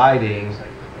still siding,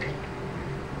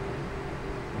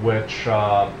 which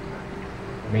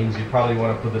means you probably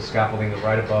want to put the scaffolding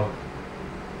right above.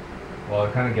 Well,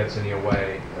 it kind of gets in your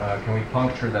way. Can we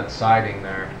puncture that siding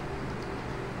there?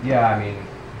 Yeah, I mean,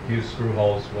 a few screw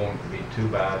holes won't be too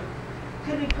bad.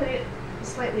 Could we put it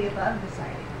slightly above the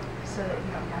siding so that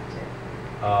you don't have to?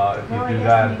 If Well, I you do guess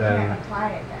that, you then can't apply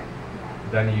it then.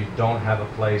 then you don't have a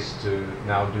place to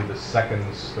now do the second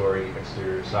story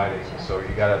exterior siding. So you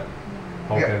gotta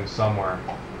poke Yeah. in somewhere.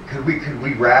 Could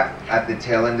we wrap at the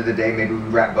tail end of the day? Maybe we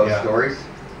wrap both Yeah. stories.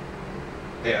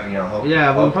 Yeah, you know.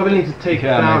 Yeah, we'll probably need to take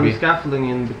Yeah, down maybe. the scaffolding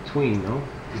in between, no?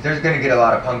 Because there's going to get a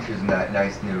lot of punctures in that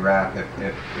nice new wrap if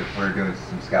we're doing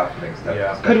some scaffolding stuff.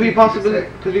 Yeah. Could we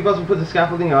especially possibly put the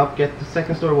scaffolding up, get the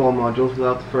second story wall modules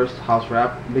without the first house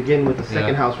wrap, begin with the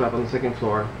second house wrap on the second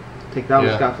floor, take down the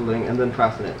Yeah. scaffolding, and then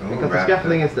fasten it? Ooh, Because the wrap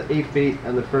scaffolding it. is at 8 feet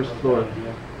and the first floor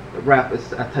wrap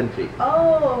is at 10 feet.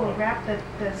 Oh, wrap the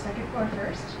second floor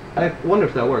first? I wonder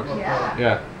if that works. Yeah.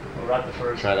 Yeah. We'll wrap the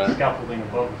first, Try that. scaffolding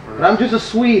above the first. But I'm just a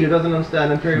Swede who doesn't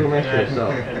understand imperial measures, so.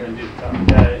 And then do the top.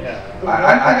 Yeah. The one thing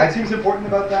that seems important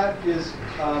about that is,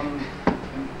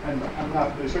 and I'm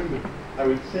not really certain, but I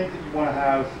would think that you want to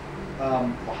have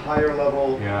a higher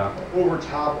level over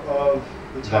top of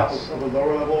the top of the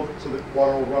lower level, so that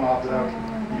water will run off without.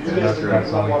 That's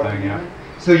the only thing, yeah.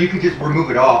 So you could just remove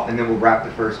it all, and then we'll wrap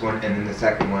the first one, and then the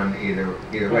second one. Either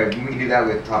way, we can do that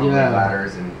with top of the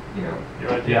ladders, and you know.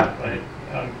 Your idea,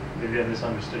 maybe I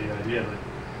misunderstood your idea,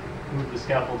 but move the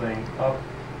scaffolding up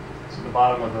so the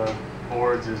bottom of the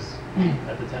boards is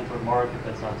at the 10-foot mark if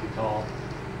that's not too tall,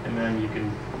 and then you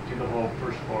can do the whole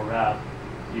first floor wrap.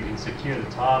 You can secure the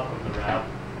top of the wrap,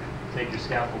 take your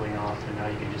scaffolding off, and now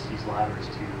you can just use ladders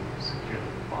to secure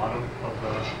the bottom of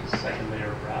the second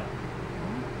layer of wrap.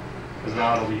 Because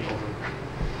now it'll be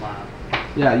overlap.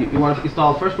 Yeah, you want to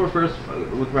install first floor first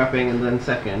with wrapping and then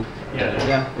second. Yeah.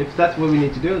 Yeah, if that's what we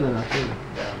need to do, then that's it.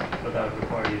 Yeah, but that would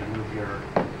require you to move your.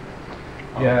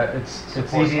 Yeah, it's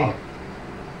support easy. up.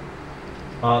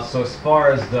 So as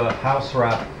far as the house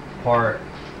wrap part,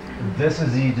 this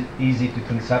is easy to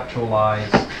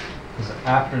conceptualize, because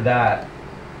after that,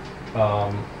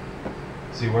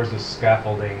 see, where's the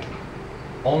scaffolding?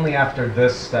 Only after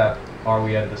this step are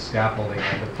we at the scaffolding.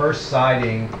 And the first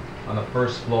siding on the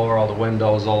first floor, all the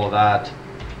windows, all of that,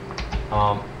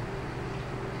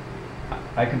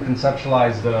 I can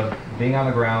conceptualize the being on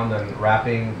the ground and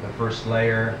wrapping the first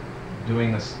layer,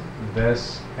 doing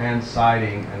this and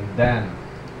siding, and then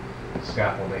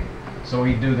scaffolding. So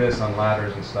we do this on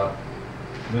ladders and stuff.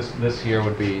 This here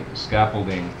would be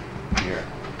scaffolding here.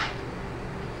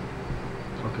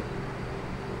 Okay.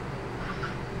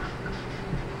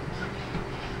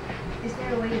 Is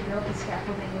there a way to build the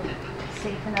scaffolding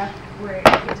safe enough where it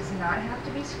does not have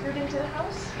to be screwed into the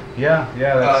house? Yeah,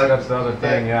 that's the other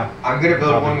thing. Yeah. I'm gonna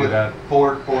build one with that.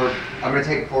 four. I'm gonna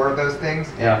take 4 of those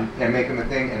things and make them a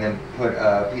thing, and then put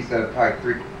a piece of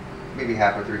probably maybe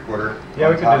half or 3/4. Yeah,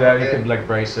 we could do that. You could like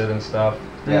brace it and stuff.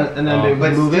 Yeah, and then they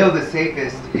but move still, it. the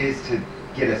safest is to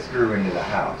get a screw into the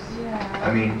house. Yeah.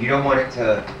 I mean, you don't want it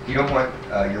to. You don't want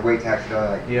your weight tax to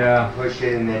like push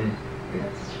it and then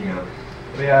you know.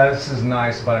 Yeah, this is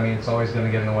nice, but I mean, it's always going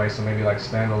to get in the way. So maybe like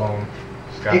standalone It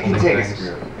scaffolding can take a things.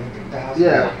 screw. The house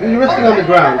Yeah, will be okay. you're resting on the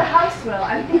ground. The house will.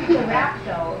 I'm thinking the rack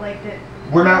though, like the.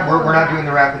 We're not doing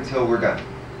the wrap until we're done.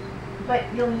 But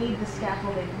you'll need the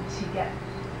scaffolding to get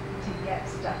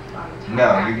stuff on top. No,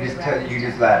 after you the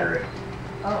just wrap. ladder it.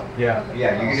 Oh. Yeah. Okay.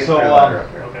 Yeah, you can just So, put a ladder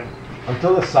up there. Okay.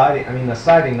 Until the siding, I mean, the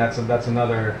siding, that's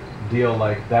another deal.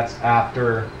 Like that's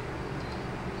after.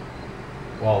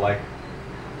 Well, like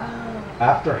Oh.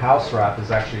 after house wrap is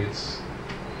actually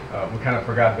we kind of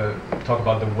forgot to talk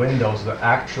about the windows, the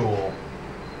actual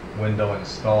window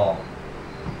install.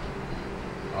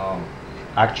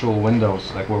 Actual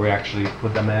windows, like where we actually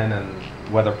put them in and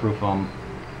weatherproof them.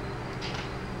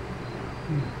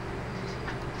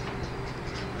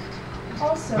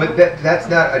 Also. But that's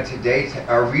not a today.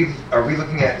 Are we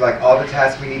looking at like all the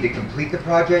tasks we need to complete the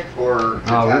project, or the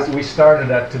tasks? We started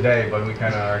that today, but we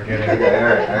kind of are getting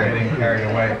getting carried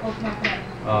away.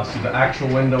 So the actual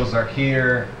windows are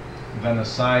here, then the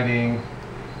siding,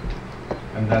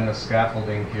 and then the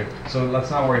scaffolding here. So let's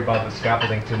not worry about the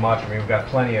scaffolding too much. I mean, we've got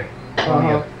plenty of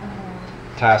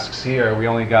tasks here. We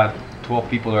only got 12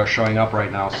 people that are showing up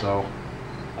right now, so.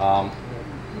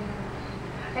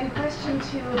 And question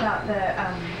 2 about the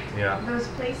Yeah. those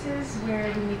places where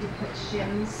we need to put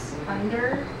shims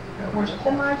under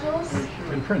the modules.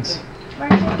 In Prince.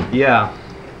 Marcin? Yeah.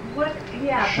 What?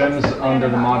 Yeah. what's Shims the plan under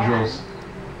the about modules.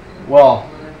 Well,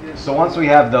 so once we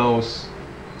have those,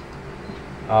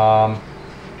 the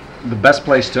best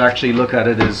place to actually look at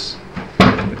it is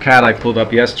the CAD I pulled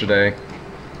up yesterday,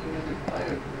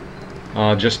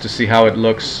 just to see how it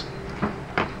looks.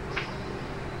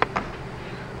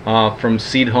 From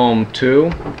Seed Home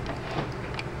 2,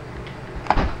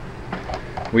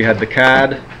 we had the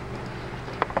CAD,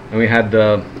 and we had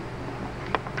the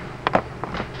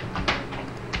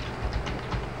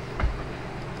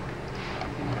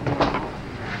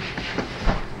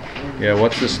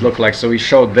what's this look like? So we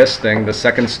showed this thing, the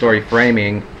second story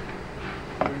framing.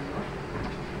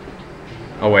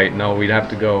 Oh wait, no, we'd have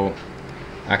to go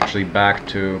actually back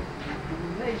to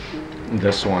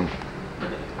this one.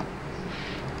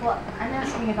 Well, I'm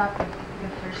asking about the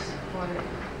first floor.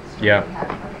 Yeah. We have.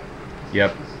 Okay.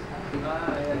 Yep.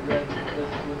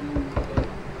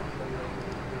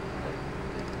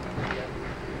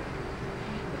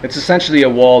 It's essentially a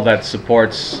wall that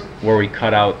supports where we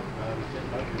cut out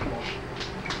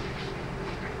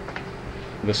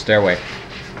the stairway. So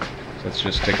let's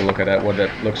just take a look at that, what that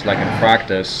looks like in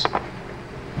practice.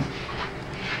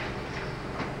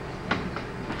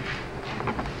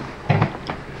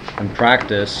 In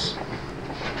practice,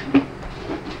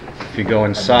 if you go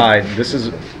inside, this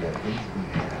is.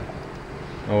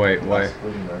 Oh wait, why?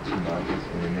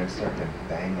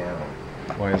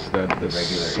 Why is that the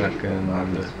second? For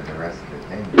the rest of the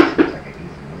thing, it seems like an easy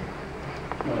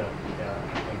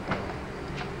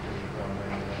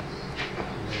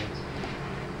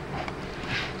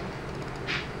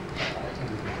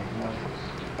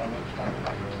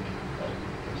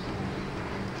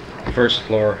move. First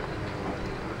floor.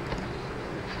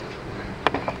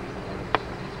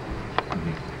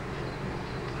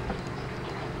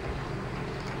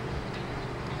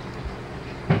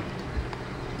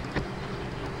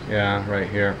 Yeah, right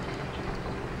here.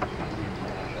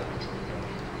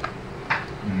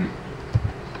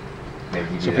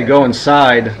 So if you go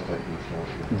inside,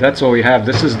 that's what we have.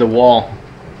 This is the wall.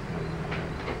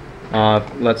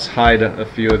 Let's hide a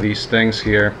few of these things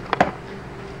here.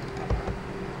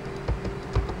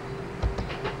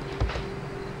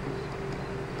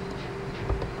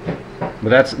 But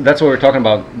that's what we're talking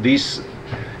about. These,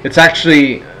 it's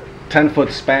actually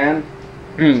 10-foot span.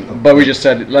 But we just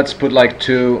said let's put like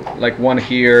 2, like one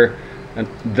here, and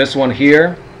this one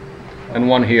here, and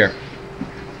one here.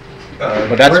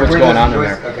 But that's what's going on in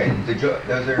there. Okay,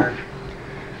 those are.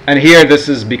 And here, this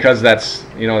is because that's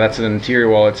that's an interior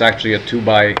wall. It's actually a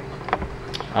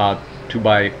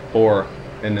 2x4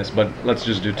 in this. But let's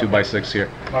just do 2x6 here.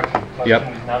 Marcin, Yep.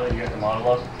 Now that you got the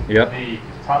model up, Yep. the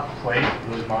top plate of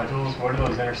those modules, where do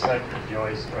those intersect the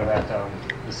joist or that the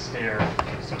stair?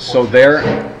 So they're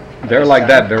like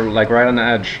that. They're like right on the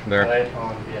edge there. Right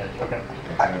on the edge. Okay.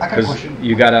 I got a Because question.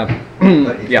 you gotta.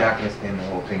 But it's Yeah. not going to span the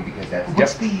whole thing because that's.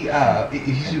 What's the? If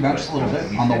you zoom out just a little bit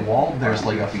on the wall, there's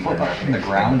like a foot up from the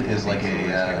ground is like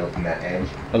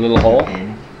a little hole.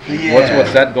 Yeah.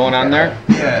 What's that going on there?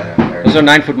 Yeah. Those are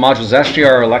 9-foot modules. They actually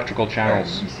are electrical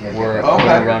channels. We're going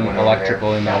to run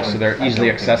electrical in those, so they're easily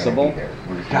accessible.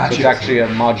 Gotcha. So it's actually a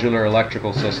modular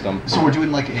electrical system. So we're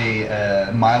doing like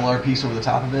a Mylar piece over the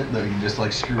top of it that you can just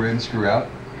like screw in, screw out?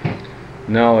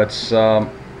 No, it's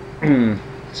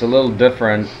it's a little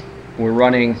different. We're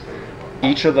running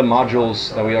each of the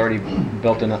modules that we already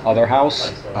built in the other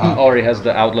house already has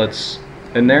the outlets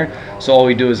in there. So all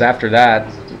we do is after that,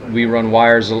 we run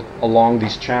wires along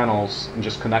these channels and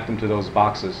just connect them to those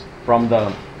boxes from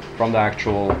the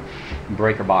actual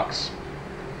breaker box.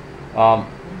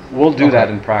 We'll do that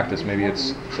in practice. Maybe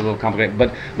it's a little complicated,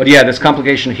 but yeah, this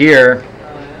complication here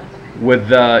with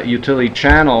the utility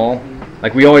channel,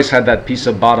 like we always had that piece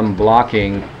of bottom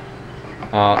blocking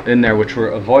in there, which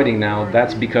we're avoiding now.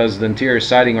 That's because the interior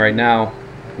siding right now,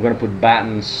 we're going to put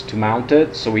battens to mount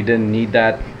it, so we didn't need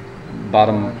that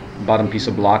bottom piece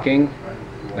of blocking,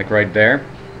 like right there.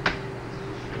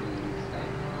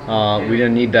 We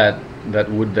didn't need that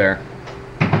wood there.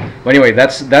 But anyway,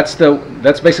 that's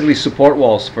basically support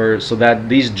walls so that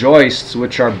these joists,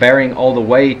 which are bearing all the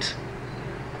weight.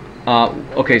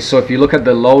 Okay, so if you look at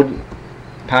the load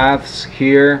paths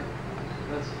here,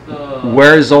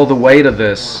 where is all the weight of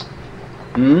this?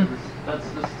 That's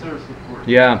the stair support.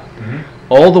 Yeah.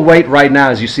 All the weight right now,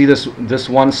 as you see this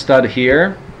one stud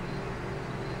here,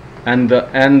 and the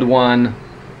end one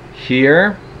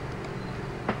here,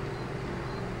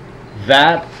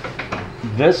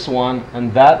 this one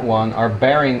and that one are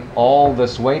bearing all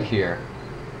this weight here.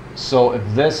 So if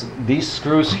these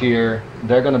screws here,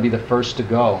 they're going to be the first to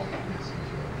go.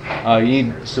 You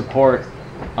need support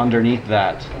underneath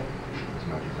that.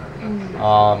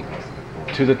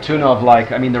 To the tune of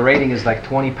like, I mean, the rating is like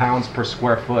 20 pounds per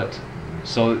square foot.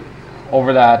 So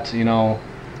over that,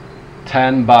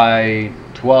 10 by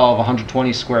 12,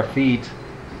 120 square feet,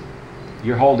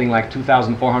 you're holding like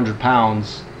 2,400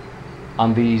 pounds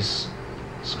on these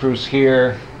screws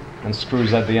here and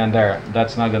screws at the end there.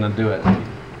 That's not going to do it.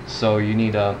 So you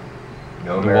need the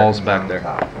walls back there.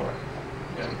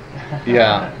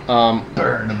 Yeah.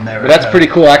 But that's pretty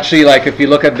cool. Actually, like if you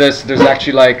look at this, there's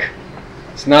actually like,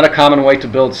 it's not a common way to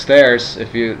build stairs.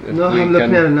 I'm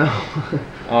looking at it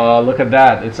now. Look at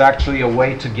that. It's actually a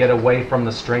way to get away from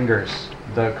the stringers,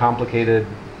 the complicated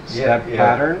step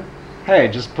pattern. Hey,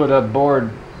 just put a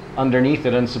board underneath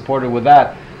it and support it with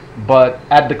that, but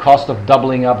at the cost of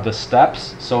doubling up the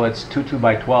steps. So it's 2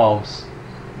 2x12s.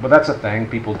 But that's a thing.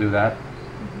 People do that.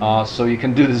 So you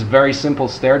can do this very simple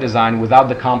stair design without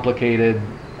the complicated.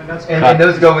 And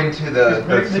those go into the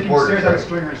Making supporters. stairs out of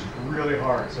stringers is really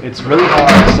hard. So It's really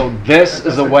hard. So this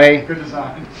is a way good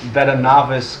design. that a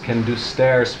novice can do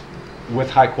stairs with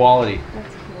high quality.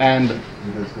 And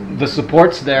the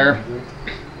supports there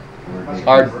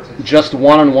are just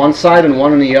one on one side and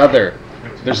one on the other.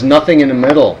 There's nothing in the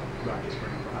middle.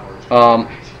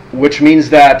 Which means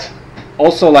that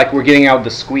also, like, we're getting out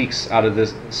the squeaks out of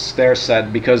this stair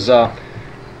set, because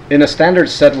in a standard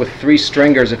set with 3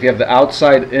 stringers, if you have the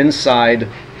outside, inside,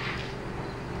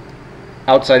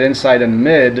 and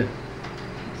mid,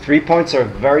 3 points are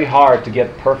very hard to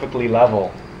get perfectly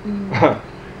level.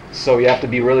 So you have to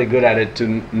be really good at it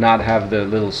to not have the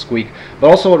little squeak. But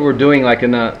also what we're doing, like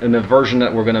in the version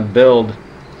that we're going to build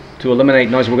to eliminate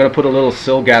noise, we're going to put a little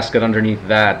sill gasket underneath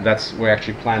that. That's what we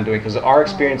actually plan doing, because our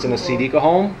experience in the CDECO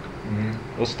home,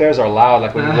 those stairs are loud.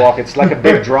 Like when you walk, it's like a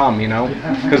big drum,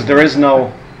 because there is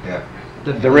no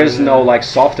like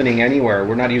softening anywhere.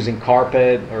 We're not using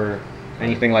carpet or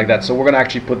anything like that. So we're going to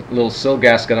actually put a little sill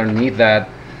gasket underneath that.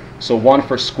 So 1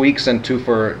 for squeaks and 2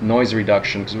 for noise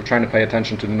reduction, because we're trying to pay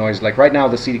attention to the noise. Like right now,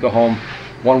 the CDECO home,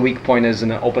 one weak point is in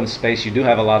an open space, you do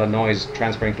have a lot of noise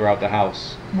transferring throughout the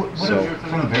house. From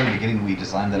the very beginning, we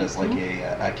designed that as like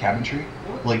a cabinetry.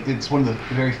 Like, it's one of the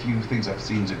very few things I've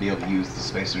seen to be able to use the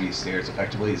space underneath stairs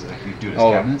effectively, is like you do it as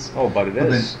cabinets. But it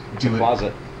is. It's a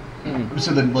closet.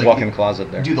 So then, like, walk-in closet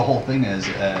there. Do the whole thing as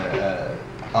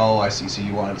I see. So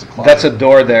you want it as a closet. That's a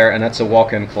door there, and that's a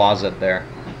walk-in closet there.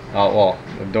 Well,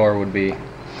 the door would be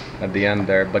at the end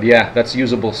there, but yeah, that's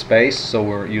usable space. So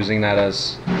we're using that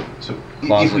as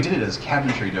closet. If we did it as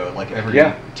cabinetry, though, like every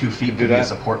 2 feet would be a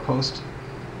support post.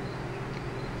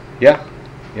 Yeah,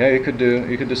 you could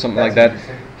do something like that.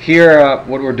 Here,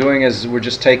 what we're doing is we're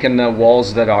just taking the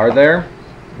walls that are there,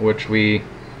 which we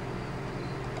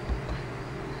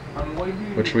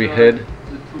hid.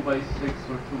 The 2x6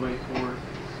 or 2x4,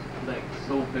 like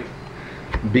so big.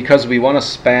 Because we want to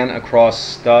span across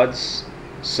studs,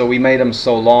 so we made them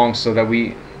so long so that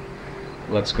we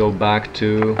let's go back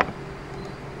to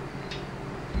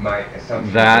My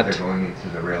assumption that. is they're going into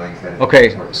the railings. That is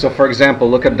Okay, so for example,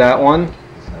 look at that one.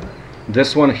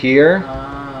 This one here,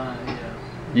 Yeah.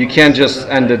 you can't just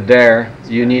end it there.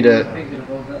 You need a Thinking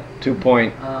about that.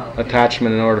 2-point Okay.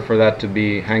 attachment in order for that to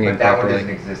be hanging But that one properly. doesn't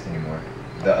exist anymore.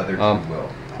 The other two will.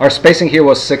 Our spacing here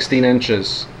was 16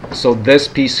 inches. So this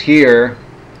piece here,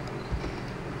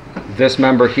 this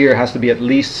member here has to be at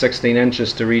least 16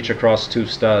 inches to reach across 2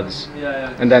 studs. Yeah.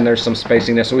 And then there's some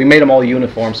spacing there. So we made them all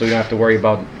uniform so we don't have to worry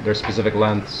about their specific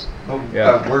lengths.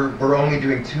 Yeah. We're only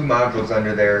doing 2 modules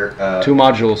under there. 2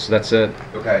 modules, that's it.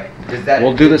 Okay. Does that?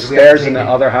 We'll do the we have to stairs take in the any-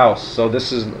 other house. So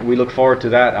this is, we look forward to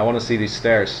that. I want to see these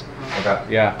stairs. Okay.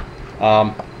 Yeah.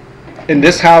 In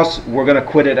this house, we're going to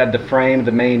quit it at the frame,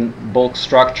 the main bulk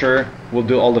structure. We'll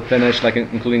do all the finish, like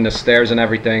including the stairs and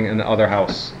everything in the other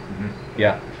house.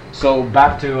 Yeah. So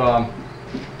back to,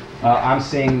 I'm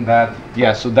seeing that,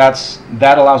 yeah, so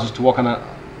that allows us to walk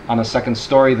on a second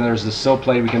story. Then there's the sill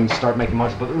plate. We can start making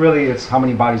much, but really it's how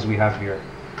many bodies we have here.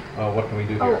 What can we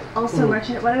do here? Oh, also,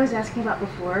 Marcin, what I was asking about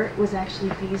before was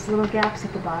actually these little gaps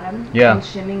at the bottom. Yeah. And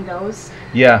shimming those.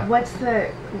 Yeah.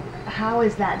 How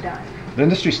is that done? The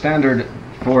industry standard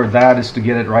for that is to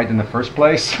get it right in the first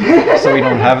place, so we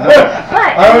don't have them.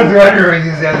 I was wondering,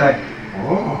 you said like,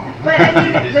 oh. But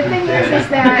I mean, the thing is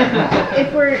that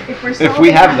if we're solving, If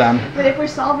we have them. but if we're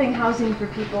solving housing for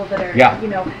people that are, Yeah. you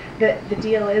know, the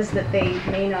deal is that they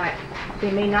may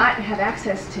not have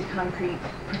access to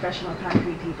professional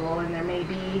concrete people, and there may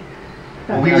be.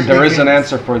 There is an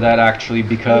answer for that actually,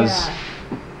 because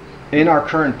Yeah. in our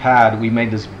current pad we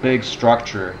made this big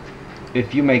structure.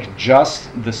 If you make just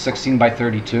the 16 by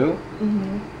 32,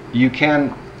 you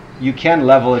can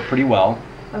level it pretty well.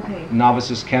 Okay.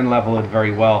 Novices can level it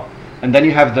very well. And then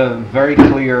you have the very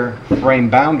clear frame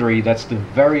boundary that's the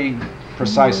very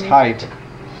precise height,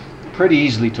 pretty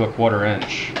easily to a 1/4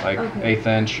 inch, like 1/8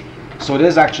 inch. So it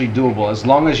is actually doable as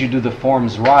long as you do the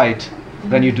forms right.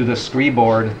 Then you do the scree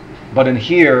board. But in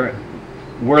here,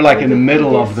 we're like in the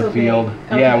middle of the field.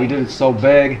 Yeah, we did it so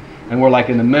big, and we're like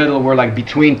in the middle. We're like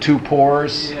between 2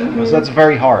 pours. So that's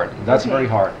very hard. That's very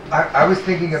hard. I was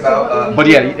thinking about. But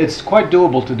yeah, it's quite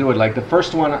doable to do it. Like the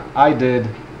first one I did,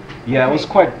 yeah, it was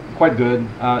quite good.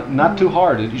 Not too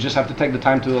hard. You just have to take the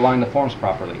time to align the forms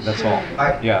properly. That's all.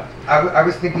 Yeah. I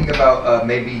was thinking about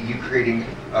maybe you creating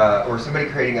or somebody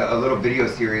creating a little video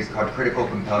series called Critical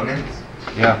Components.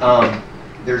 Yeah.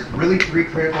 There's really 3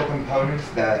 critical components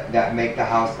that make the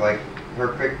house like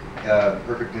perfect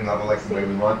and level like the way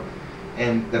we want.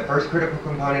 And the first critical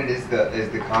component is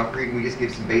the concrete. And we just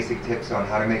give some basic tips on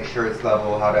how to make sure it's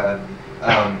level, how to,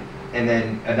 and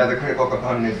then another critical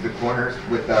component is the corners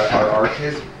with our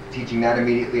arches, teaching that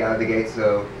immediately out of the gate.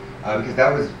 So because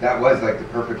that was like the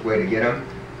perfect way to get them.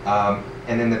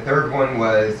 And then the third one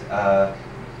was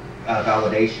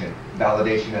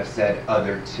validation of said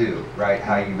other 2, right?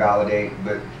 How you validate,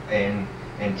 but and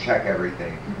check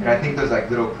everything. And I think those like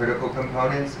little critical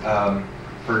components.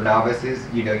 For novices,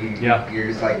 you know, you're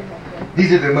just like,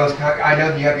 these are the most, I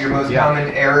know you have your most common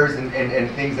errors and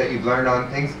things that you've learned on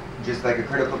things, just like a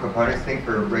critical components thing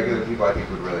for regular people I think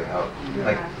would really help.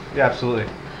 Like, yeah, absolutely.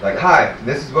 Like, hi,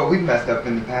 this is what we've messed up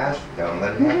in the past, don't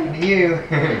let it happen to you.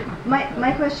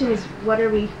 My question is, what are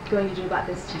we going to do about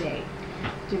this today?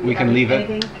 Do We can leave it.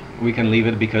 anything? We can leave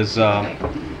it because Well,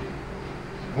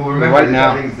 remember, right these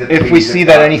now, are things that if we we just see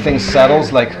that got. anything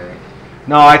settles, like,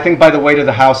 no, I think by the weight of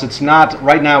the house, it's not,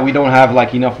 right now we don't have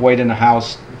like enough weight in the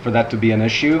house for that to be an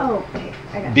issue. Oh, okay.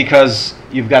 I got it. Because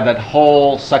you've got that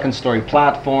whole second story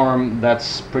platform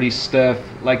that's pretty stiff.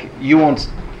 Like you won't,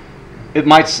 it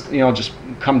might, you know, just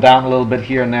come down a little bit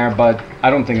here and there, but I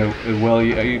don't think it will.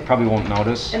 You probably won't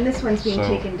notice. And this one's being So-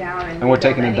 taken down, and we're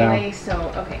taking it down. anyway,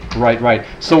 so okay. Right.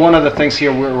 So one of the things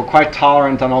here, we're quite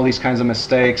tolerant on all these kinds of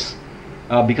mistakes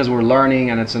because we're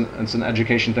learning, and it's an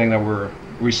education thing that we're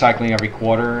recycling every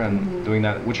quarter and doing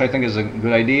that, which I think is a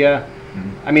good idea.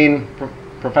 I mean,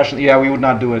 professionally, yeah, we would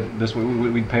not do it this way.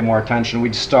 We'd pay more attention.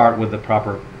 We'd start with the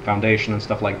proper foundation and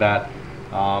stuff like that.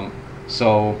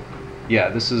 So, yeah,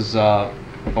 this is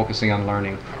focusing on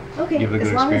learning. Okay, Give the as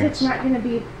good long as experience. it's not going to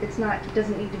be,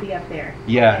 doesn't need to be up there.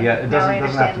 Yeah, Okay, it now I doesn't have to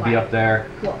understand be why. up there.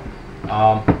 Cool.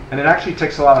 And it actually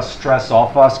takes a lot of stress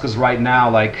off us because right now,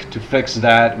 like, to fix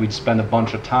that, we'd spend a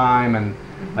bunch of time and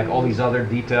like all these other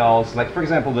details. Like, for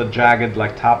example, the jagged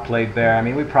like top plate there. I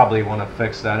mean, we probably want to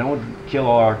fix that. It would kill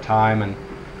all our time and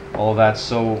all of that.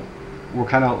 So we're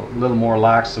kind of a little more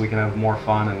lax so we can have more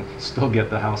fun and still get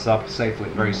the house up safely,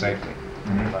 very safely.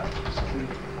 But, so,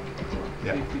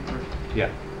 yeah. Safety first. Yeah.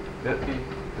 Okay.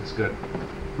 It's good.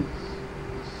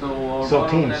 So So bottlenecks,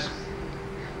 teams.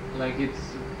 like it's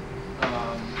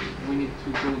we need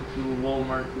to go to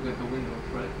Walmart to get the windows,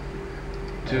 right?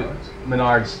 To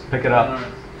Menards, pick it up.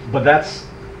 Menards. But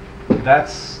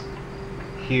that's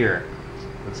here.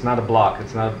 It's not a block.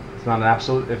 It's not an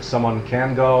absolute. If someone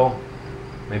can go,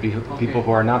 maybe people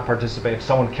who are not participating. If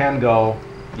someone can go,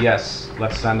 yes,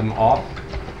 let's send them off.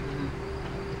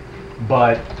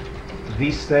 But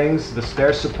these things, the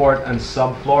stair support and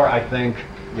subfloor, I think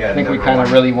we kind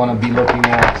of really want to be looking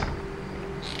at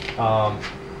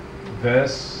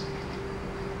this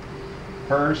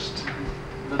first,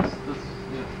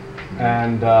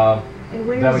 and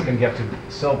then we can get to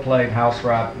sill plate, house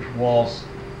wrap, walls.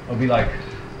 It'll be like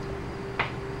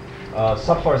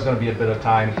subfloor is going to be a bit of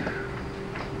time.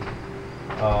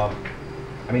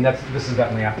 I mean, this is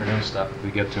definitely afternoon stuff if we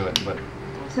get to it, but.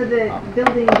 So the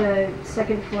building the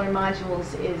second floor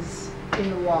modules is in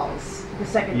the walls. The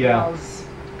second walls.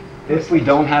 If we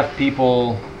don't have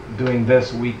people doing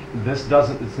this, this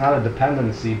doesn't. It's not a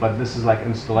dependency, but this is like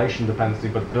installation dependency.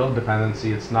 But build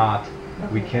dependency, it's not.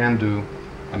 Okay. We can do.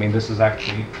 I mean, this is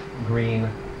actually green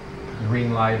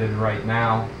lighted right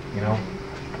now. You know.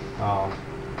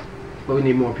 But we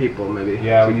need more people, maybe.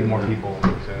 Yeah, we need more people.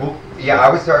 Well, yeah, I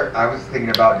was thinking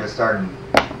about just starting,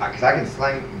 because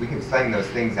we can slang those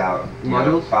things out.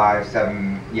 Modules? 5,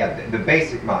 7, yeah, the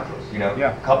basic modules. You know,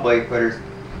 Yeah. a couple 8-footers,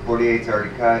 48's already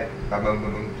cut. Boom, boom,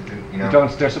 boom, boom, you know. You don't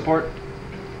stair support,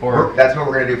 or That's what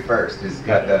we're gonna do first. Is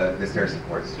cut the stair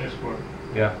supports. Stair support.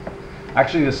 yeah.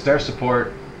 Actually, the stair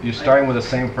support, you're starting with the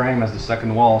same frame as the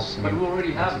second walls. I But mean, we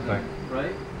already that's have the them,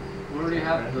 right? We already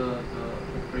have the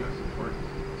frame support.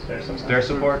 Stair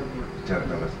support. Don't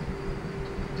know what's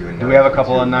doing. Do we have a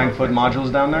couple of 9-foot modules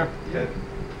down there? Yeah.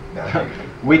 No,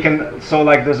 We can, so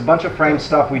like there's a bunch of frame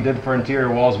stuff we did for interior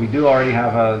walls. We do already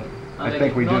have a, I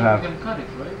think we do have. You can cut it,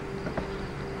 right?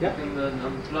 Yeah. You can then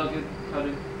unplug it, cut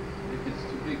it, if it's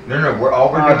too big. no,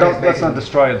 all we're doing is Let's making not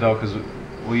destroy it though, because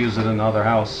we'll use it in another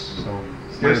house. So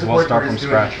stair might as well support. start We're from just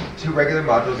doing scratch. 2 regular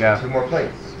modules, Yeah. 2 more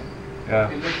plates. Yeah,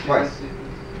 Okay, let's see, Twice. let's see.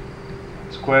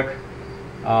 it's quick.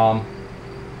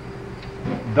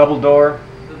 Double door,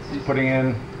 Let's see. putting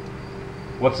in.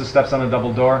 What's the steps on a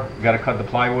double door? You got to cut the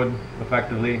plywood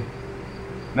effectively.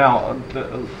 Now,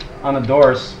 on the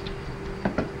doors,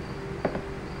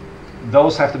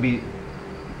 those have to be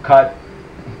cut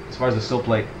as far as the sill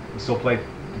plate. The sill plate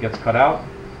gets cut out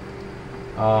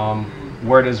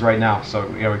where it is right now. So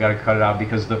yeah, we got to cut it out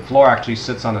because the floor actually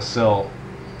sits on a sill,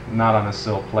 not on a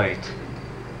sill plate.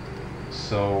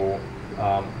 So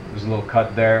there's a little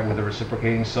cut there with a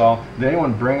reciprocating saw. Did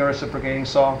anyone bring a reciprocating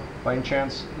saw by any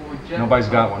chance? Nobody's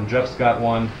got one. Jeff's got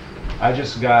one. I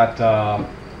just got a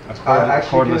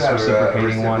cordless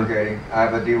reciprocating one. I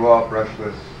have a DeWalt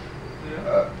brushless.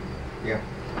 Yeah.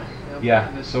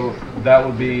 Yeah, so that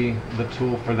would be the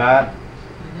tool for that.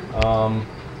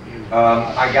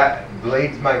 I got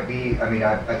blades. Might be. I mean,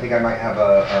 I think I might have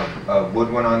a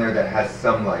wood one on there that has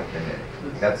some life in it.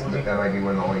 That might be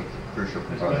one of the only crucial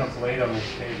There's one components. blade on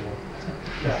this table.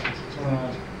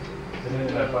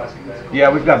 Yeah,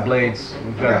 we've got blades.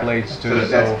 We've got blades too. So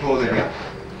that's cool. Then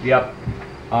yeah.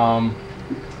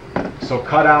 Yep. So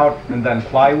cut out and then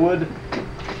plywood.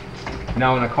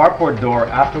 Now in a carport door,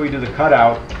 after we do the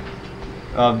cutout,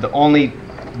 the only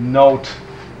note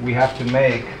we have to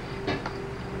make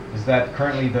is that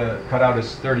currently the cutout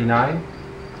is 39.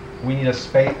 We need a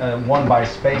 1x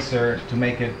spacer to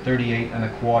make it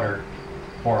 38.25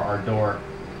 for our door.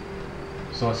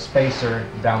 So a spacer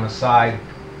down the side,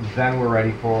 then we're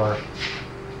ready for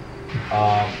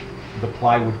the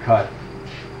plywood cut.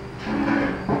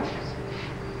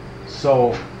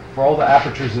 So for all the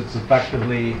apertures, it's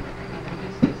effectively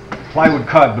plywood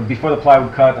cut, but before the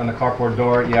plywood cut on the carport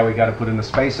door, yeah, we got to put in the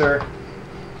spacer.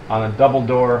 On a double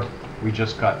door, we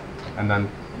just cut and then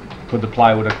put the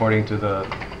plywood according to the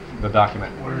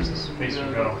document. Where does the spacer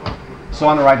go? So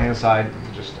on the right hand side,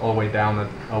 just all the way down, a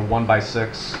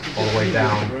 1x6 all the way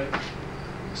down,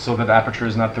 so that the aperture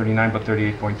is not 39 but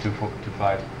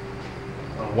 38.25.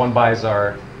 1x's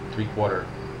are 3/4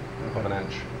 of an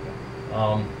inch.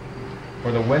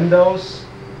 For the windows,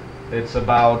 it's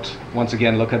about, once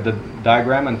again, look at the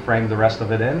diagram and frame the rest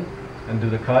of it in and do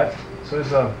the cut. So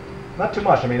there's not too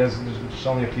much. I mean, there's just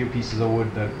only a few pieces of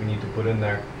wood that we need to put in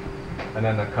there and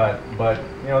then the cut. But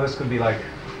you know, this could be like,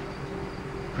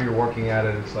 if you're working at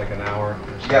it, it's like an hour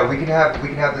or so. Yeah, we can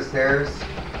have the stairs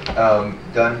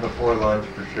done before lunch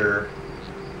for sure.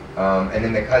 And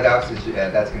then the cutouts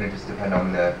that's going to just depend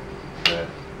on the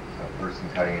person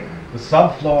cutting it. The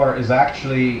subfloor is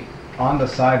actually on the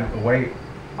side away,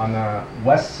 on the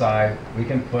west side. We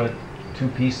can put 2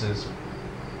 pieces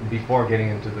before getting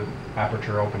into the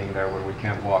aperture opening there where we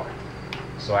can't walk.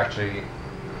 So actually,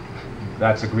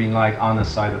 that's a green light on the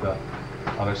side of the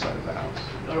other side of the house.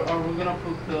 Are we gonna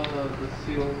put the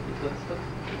seal with that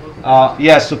stuff?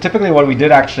 Yeah, so typically what we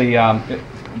did actually,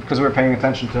 because we were paying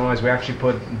attention to noise, we actually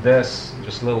put this,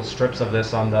 just little strips of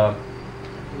this on the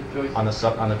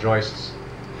joists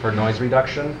for noise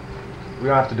reduction. We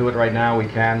don't have to do it right now. We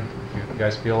can, if you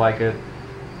guys feel like it,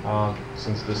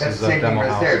 since this is a demo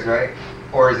house. Stairs, right?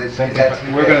 Or is it?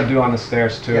 We're going to do on the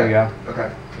stairs too. Yeah.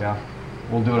 Okay. Yeah,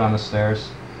 we'll do it on the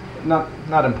stairs.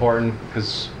 Not important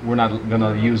because we're not going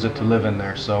to use it to live in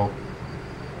there. So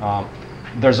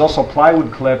there's also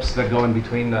plywood clips that go in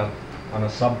between on the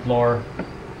subfloor.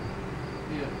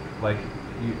 Yeah. Like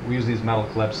we use these metal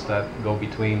clips that go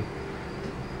between.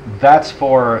 That's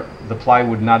for the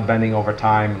plywood not bending over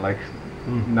time, like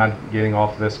not getting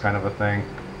off this kind of a thing.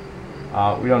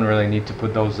 We don't really need to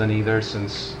put those in either,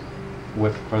 since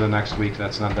for the next week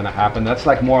that's not going to happen. That's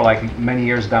like more like many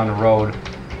years down the road,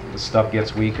 the stuff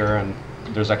gets weaker and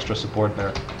there's extra support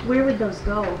there. Where would those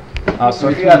go? So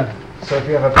if you have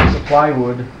a piece of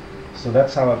plywood, so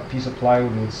that's how a piece of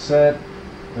plywood would sit.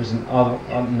 There's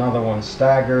another one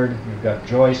staggered. You've got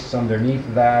joists underneath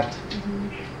that.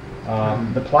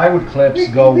 The plywood clips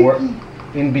go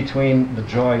in between the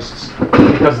joists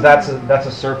because that's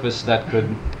a surface that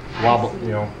could wobble,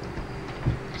 you know.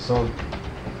 So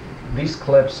these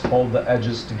clips hold the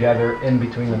edges together in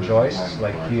between the joists,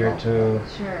 like here to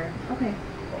Sure. Okay.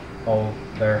 all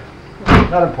there.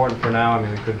 Not important for now. I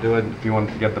mean, we could do it if you want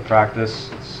to get the practice.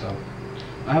 So.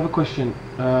 I have a question.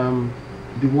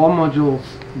 The wall modules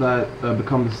that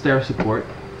become the stair support,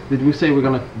 did we say we're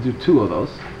gonna do 2 of those?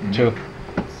 2.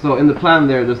 So in the plan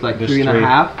there's like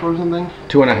 3.5 or something?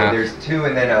 2.5. There's 2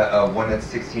 and then one that's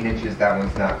 16 inches. That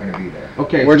one's not going to be there.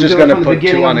 Okay, we're so just do it gonna from put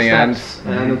beginning 2 on of the end. steps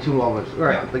and then 2 wall modules. All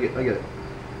right, Yeah. I get it.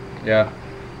 Yeah.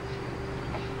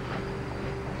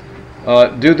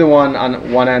 Do the one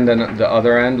on one end and the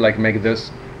other end, like make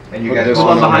this. And you Put guys this also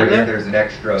one know behind there? there's an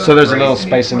extra. So there's a little brace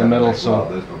space each in the one of them middle, as well.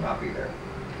 so- Those will not be there.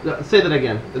 Say that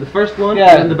again. The first one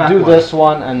Yeah, and then the back do one. this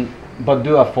one but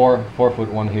do a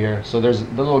 4-foot one here. So there's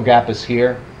the little gap is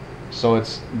here, so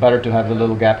it's better to have the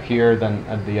little gap here than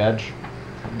at the edge.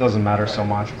 It doesn't matter so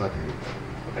much, but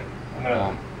Okay. I'm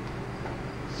gonna.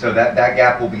 So that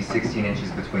gap will be 16 inches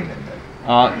between them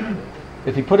then.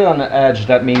 if you put it on the edge,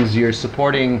 that means you're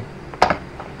supporting.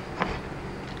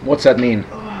 What's that mean?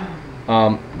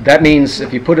 That means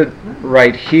if you put it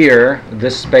right here,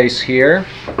 this space here,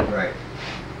 Right.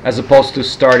 as opposed to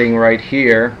starting right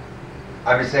here,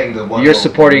 I'm just saying the one. you're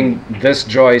supporting this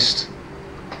joist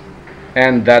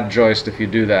and that joist if you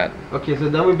do that. Okay, so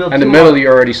then we build And the 2 middle mod-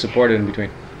 you're already supported in between.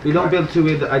 We don't build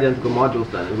 2 identical modules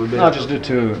then. We build No, just do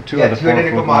two Yeah, of the 2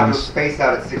 identical 4-foot modules ones. spaced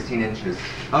out at 16 inches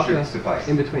Okay. should suffice.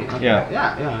 in between. Okay. Yeah.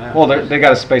 Yeah. Well, they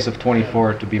got a space of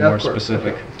 24 to be Yeah, of more course,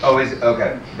 specific. okay. Oh, is it?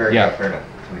 Okay. Very Yeah. good. Fair enough.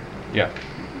 Yeah.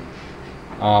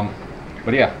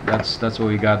 But yeah, that's what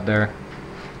we got there.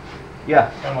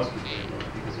 Yeah. That must be pretty good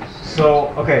because there's.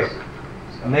 So okay,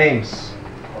 names,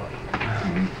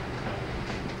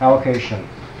 allocation.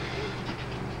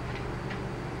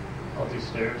 I'll do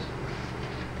stairs.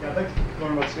 Yeah, I'd like to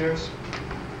learn about stairs.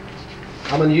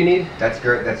 How many do you need? That's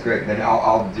great. That's great. Then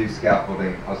I'll do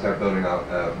scaffolding. I'll start building out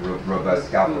robust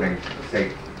scaffolding,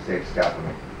 safe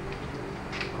scaffolding.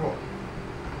 Cool.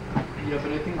 Yeah,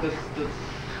 but I think that's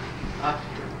after.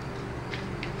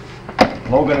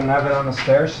 Logan and Evan on the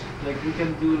stairs. Like we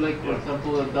can do like for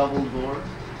example a double door,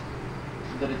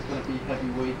 that it's gonna be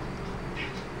heavyweight.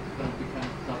 It's gonna be kind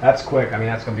of tough. That's quick. I mean,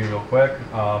 that's gonna be real quick.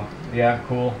 Yeah,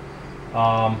 cool.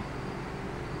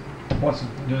 Once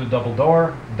you do the double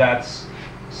door, that's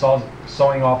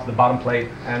sewing off the bottom plate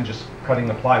and just cutting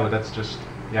the plywood. That's just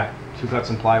 2 cuts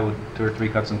in plywood, 2 or 3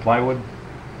 cuts in plywood.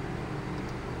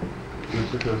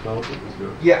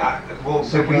 Yeah. Well,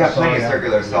 so we Circular have plenty saw, of yeah.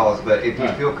 circular saws, but if you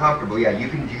Yeah. feel comfortable, you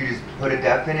can just put a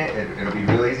depth in it. It'll be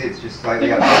real easy. It's just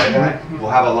slightly outside of that. We'll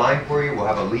have a line for you. We'll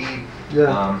have a lead.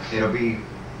 Yeah. It'll be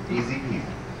easy peasy.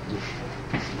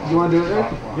 You want to do it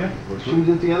there? Yeah. Should we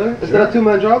do it together? Is that a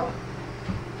 2-man job?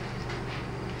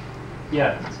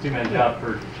 Yeah, it's 2-man job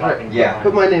for chopping. Yeah. lines.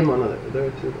 Put my name on it.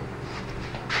 There too.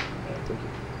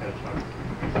 Gotta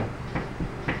chop.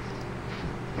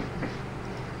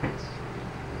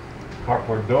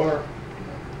 Carport door.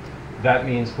 That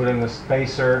means putting the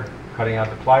spacer, cutting out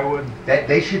the plywood.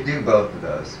 They should do both of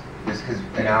those. Just because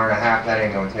an hour and a half, that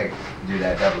ain't gonna take to do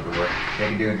that double door. They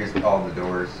can do just all the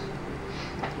doors.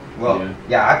 Well,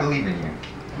 yeah, I believe in you.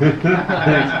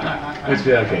 Thanks for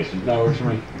the allocation. No, works for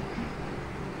me.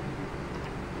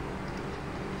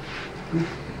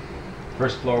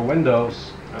 First floor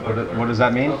windows. What does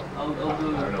that mean? I'll do I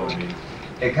don't know what it means.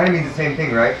 It kind of means the same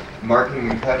thing, right?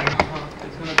 Marking and cutting.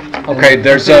 It's gonna be Okay,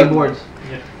 there's Same a boards.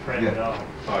 You have to frame it out.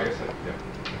 Oh, I guess yeah.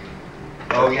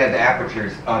 Oh yeah, the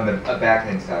apertures on the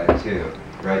backhand side too,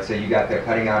 right? So you got the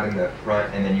cutting out in the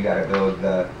front, and then you got to build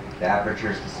the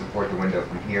apertures to support the window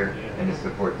from here and to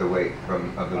support the weight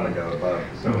of the window above.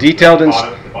 So detailed the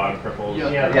bottom cripples.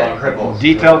 yeah, cripples.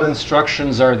 detailed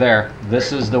instructions are there.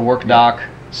 This is the work doc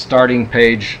starting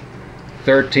page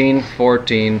 13,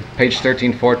 14. Page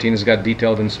 13, 14 has got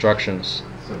detailed instructions.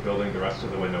 So building the rest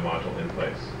of the window module in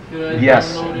place. Should I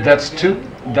Yes, download it that's again?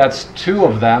 that's two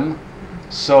of them.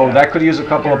 So Yeah. that could use a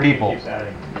couple of Marie people. keeps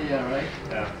adding. Yeah, right.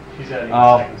 Yeah, she's adding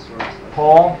Uh, the second source.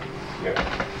 Paul, Yep.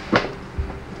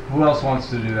 who else wants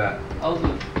to do that? I'll do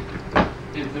it.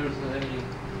 If there's any.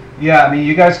 Yeah, I mean,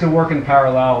 you guys could work in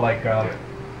parallel, like, Good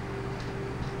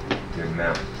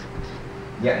amount.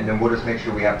 Yeah, and then we'll just make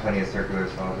sure we have plenty of circular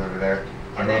saws over there.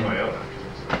 I And brought then, my own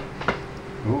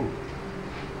actually. ooh.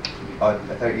 I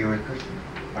thought you were Christian.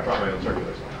 So I brought my own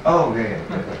circular saw. Oh yeah, yeah.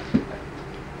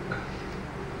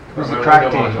 Who's My the own crack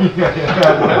window team?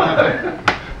 module.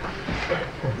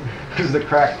 Who's the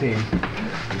crack team? In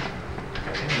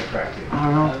the crack team. I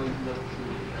don't I know. would love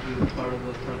to be part of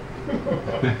the front.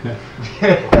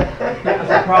 That's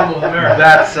the problem with America.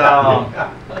 That's,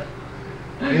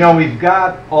 you know, we've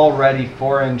got already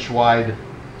 4-inch wide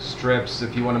strips.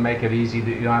 If you want to make it easy,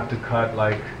 you don't have to cut,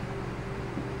 like,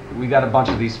 we got a bunch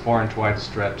of these 4-inch wide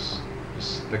strips.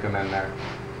 Just stick them in there.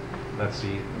 Let's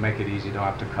see, make it easy, don't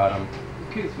have to cut them.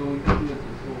 Okay, so we can do it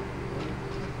as well.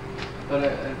 But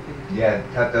I think. Yeah,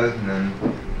 cut those and then.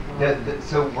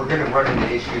 So we're going to run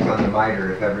into issues on the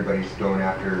miter if everybody's going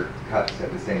after cuts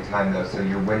at the same time, though. So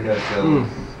your window sills.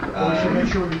 We should make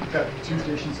sure we've got 2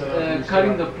 stations set up.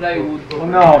 Cutting the plywood. Well,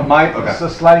 no, Okay. so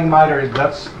sliding miter,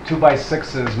 that's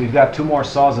 2x6s. We've got 2 more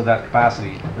saws of that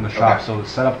capacity in the shop, Okay. so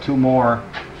set up 2 more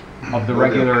of the Will do.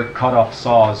 regular cut-off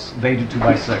saws. They do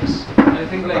 2x6. I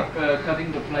think like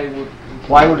cutting the plywood.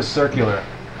 Plywood is circular.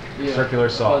 Yeah, Circular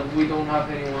saw. But we don't have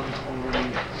anyone already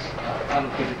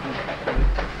allocated to it.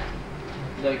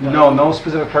 Like, No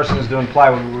specific person is doing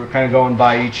plywood. We're kind of going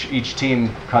by each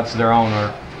team cuts their own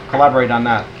or collaborate on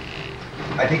that.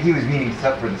 I think he was meaning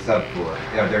sub for the subfloor.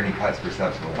 Are there any cuts for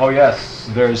subfloor? Oh yes,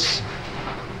 there's.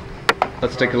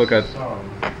 Let's take a look at. Some,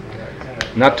 yeah,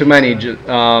 it's in Not too many.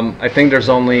 I think there's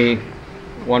only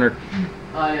 1 or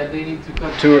yeah, they need to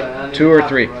cut Two- an 2 or half,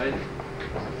 3. Right?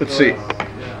 Let's So, see.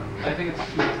 Yeah, I think it's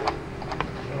 2.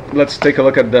 Let's take a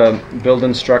look at the build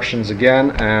instructions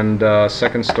again and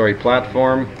second story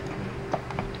platform.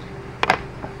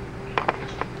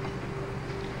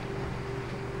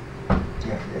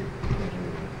 Yeah.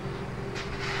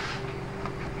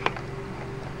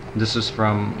 This is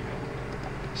from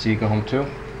Seeker Home 2.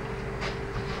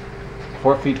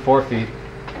 4 feet, 4 feet.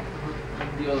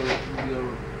 The other.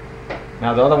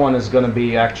 Now the other one is going to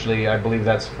be actually, I believe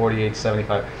that's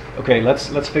 48.75. Okay, let's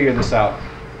figure this out.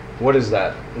 What is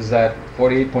that? Is that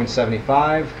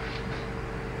 48.75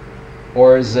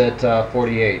 or is it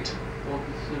 48?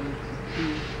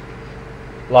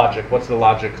 Logic. What's the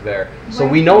logic there? So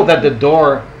we know that the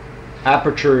door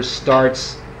aperture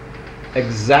starts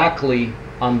exactly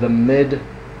on the mid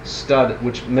stud,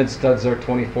 which mid studs are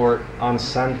 24 on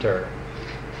center.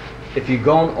 If you're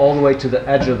going all the way to the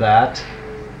edge of that,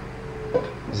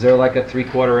 is there like a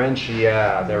 3/4 inch?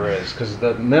 Yeah, there is, because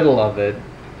the middle of it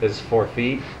is 4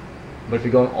 feet. But if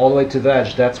you're going all the way to the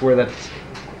edge, that's where that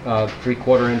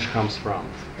 3/4 inch comes from.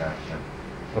 Gotcha.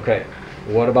 Okay,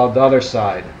 what about the other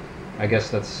side? I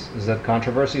guess is that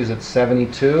controversy? Is it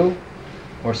 72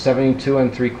 or 72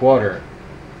 3/4?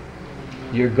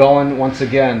 You're going, once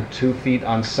again, 2 feet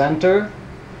on center.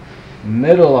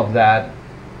 Middle of that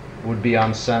would be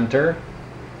on center.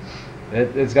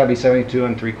 It's got to be 72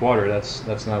 3/4.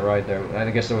 That's not right there. I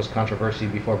guess there was controversy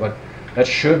before, but that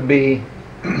should be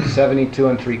 72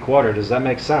 3/4. Does that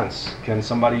make sense? Can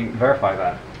somebody verify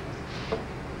that?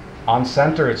 On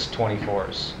center, it's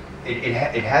 24s. It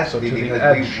has So to be to the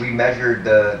because edge. we measured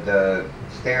the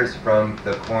stairs from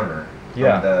the corner.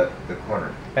 Yeah. From the corner.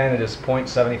 And it is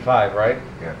 0.75, right?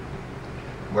 Yeah.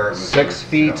 Where it was 6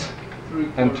 feet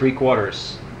and 3/4.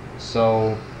 3/4.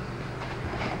 So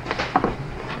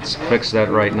let's fix that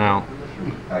right now.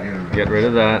 I didn't remember. Get rid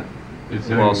of that. It's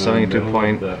Well, in the 72 middle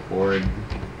point. of the board.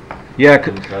 Yeah,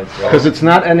 because it's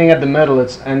not ending at the middle;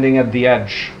 it's ending at the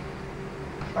edge.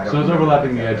 I don't So it's remember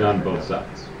overlapping the exactly edge on what it both is.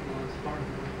 sides.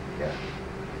 Yeah.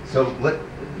 So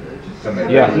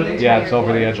somebody Yeah, validate. yeah, it's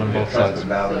over the edge on both Trust sides. to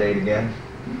validate again.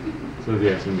 So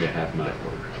yeah, it's gonna be a half mile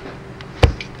board.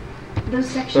 Those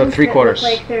sections 3/4. that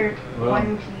look like they're Well.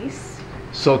 one piece.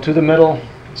 So to the middle.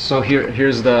 So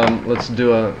here's the. Let's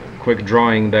do a quick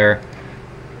drawing there.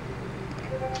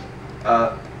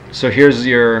 So here's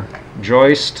your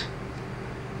joist.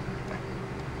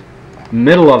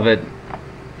 Middle of it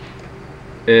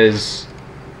is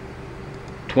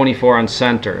 24 on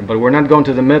center, but we're not going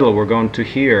to the middle, we're going to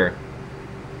here.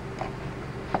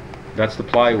 That's the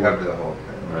plywood. Cover the whole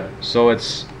thing. Right. So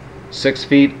it's 6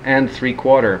 feet and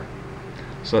 3/4.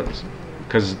 So it's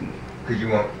because You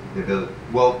want the ability.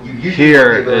 Well, you usually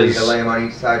Here want the ability to is- lay them on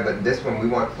each side, but this one we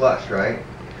want flush, right?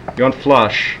 you want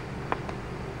flush.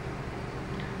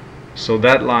 So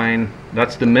that line,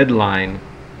 that's the midline.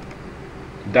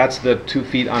 That's the 2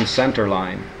 feet on center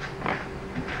line.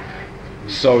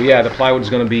 So yeah, the plywood's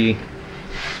going to be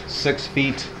 6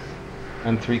 feet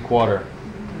and 3/4.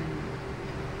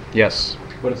 Yes.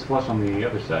 But it's flush on the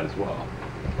other side as well.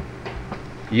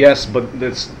 Yes, but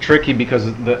it's tricky because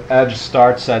the edge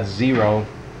starts at 0,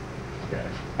 Okay.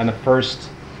 and the first.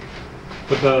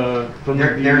 But from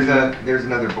There's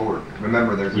another board.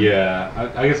 Remember, there's. Yeah,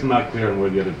 I guess I'm not clear on where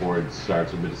the other board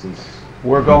starts with, but since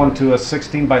We're going to a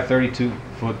 16 by 32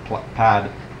 foot pad.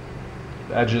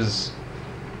 The edge is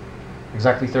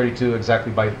exactly 32,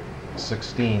 exactly by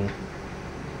 16.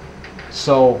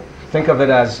 So think of it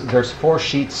as there's 4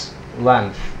 sheets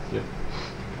length. Yep.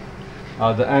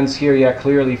 The ends here, yeah,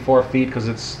 clearly 4 feet because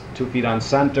it's 2 feet on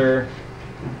center.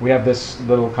 We have this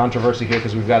little controversy here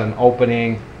because we've got an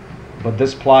opening, but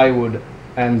this plywood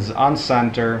ends on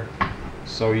center,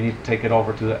 so you need to take it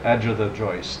over to the edge of the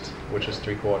joist, which is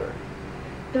 3/4.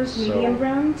 Those So- medium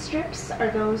brown strips, are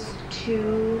those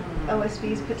 2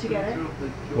 OSBs put together?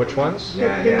 Which ones?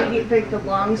 Yeah, the, yeah. the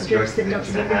long The strips joist that is don't inch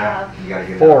seem and to a half. have. You gotta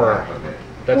get 4. half of it.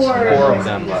 That's Four 4 of OSBs.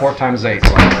 them. 4 times 8.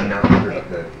 One now for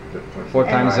the 4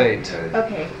 times Right, 8. because-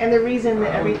 Okay, and the reason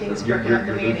that everything's You're- broken up the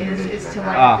you're way it losing is an inch is and to a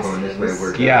line half up going the this way seams.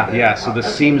 where Yeah, so the Okay.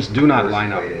 seams do not first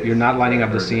line up. plate is You're not lining up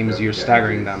the whatever seams, you're the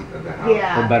staggering edges them of the house.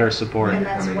 Yeah. for better support. And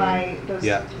that's why those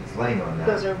Yeah. It's laying on that.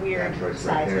 those are weird that joist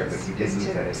right there, but sizes, you did is lose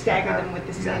that to inch stagger and a them half. with the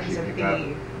You seams actually of pick up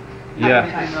the.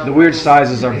 Yeah, the weird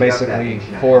sizes are Pick up that basically inch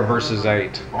and a 4 half versus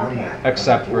 8, on Okay. that.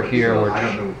 except for here, So which I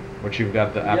don't know, you've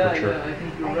got the Yeah, aperture. I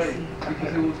think you're I right. see.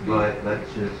 Because it would be but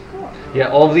let's just. Yeah,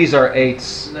 all of these are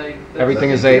 8s. like Everything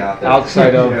let's is just 8 get out there.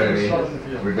 outside You of know what I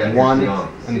mean? We've been here 1 too long.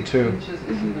 and 2. inches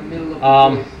is in the middle of the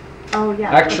Um, joist. Oh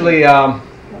yeah. Actually, that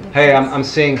makes hey,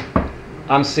 sense.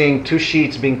 I'm seeing 2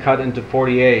 sheets being cut into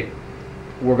 48.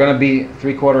 We're gonna be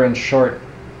 3/4 inch short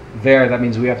there. That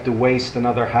means we have to waste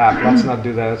another half. Let's not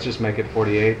do that. Let's just make it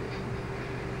 48.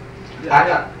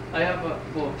 Yeah, I have a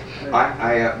well.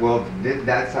 Well,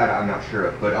 that side I'm not sure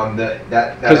of, but on that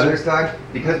 'Cause other side,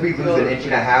 because we lose an inch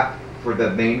and a half for the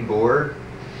main board,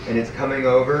 and it's coming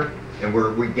over, and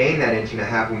we gain that inch and a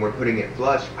half when we're putting it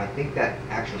flush. I think that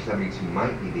actual 72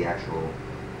 might be the actual.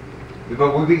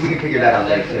 But we can figure that out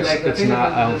later. too. Like the It's thing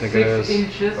not- is I don't the think it 6 is.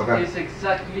 inches Okay. is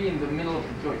exactly in the middle of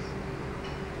the joist.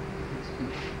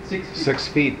 6 feet. 6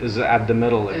 feet is at the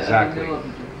middle, Yeah, exactly. in the middle of the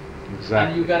joist. And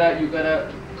Exactly. you gotta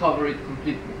cover it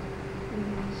completely.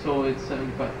 So it's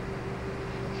 75.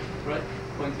 Right?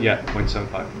 Point Yeah, 75.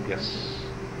 0.75. Yes.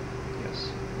 Yes.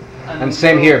 And you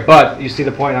same go- here, but you see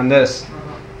the point on this.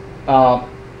 Uh-huh.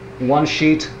 1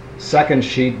 sheet, second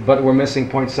sheet, but we're missing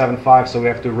 0.75, so we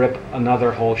have to rip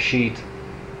another whole sheet.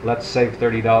 Let's save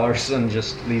 $30 and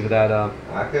just leave it at I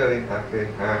feel you.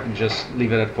 Alright. just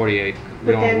leave it at 48. We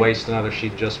But don't then- waste another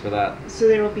sheet just for that. So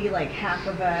there will be like half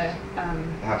of a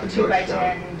Half a 2 by joist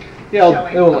 10. Yeah,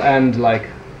 showing. it'll Okay. end like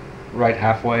right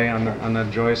halfway on the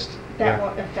joist. That Yeah.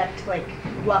 won't affect like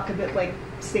like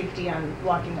safety on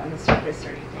walking on the surface or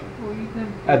anything. Well, you can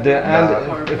At the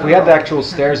end, if we had the actual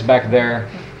stairs back there,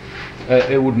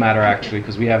 it would matter actually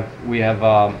because we have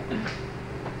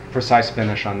precise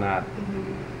finish on that.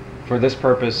 For this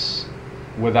purpose,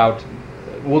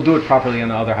 we'll do it properly in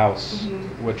the other house,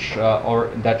 which or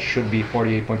that should be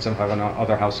 48.75 on the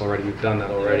other house already. We've done that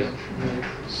already.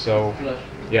 So flush.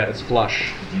 yeah, it's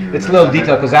flush. Do you It's a remember little that?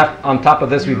 detail because on top of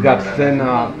this we've got thin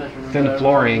Measurement, thin but I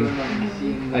flooring, remember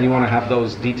seeing and you want to that. have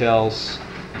those details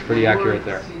pretty You accurate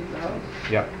were there. seeing the house?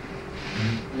 Yep.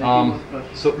 Yeah, it was flush.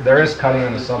 So there is cutting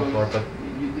on the subfloor, but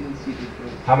You didn't see the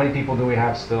joist. how many people do we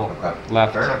have still Okay.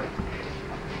 left? Fair enough.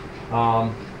 Or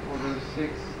there's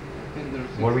 6. I think there's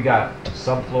 6. What do we got?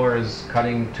 Subfloor is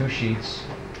cutting 2 sheets.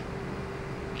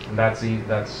 And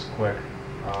that's quick.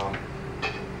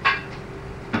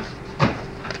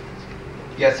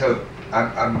 Yeah, so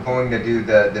I'm going to do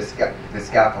the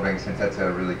scaffolding since that's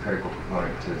a really critical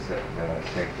component to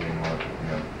safety, and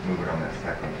we'll move it on that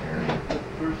second area. The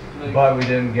first, like, But we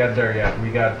didn't get there yet. We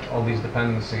got all these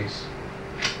dependencies.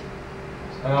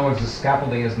 In other words, the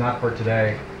scaffolding is not for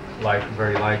today, like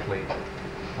very likely.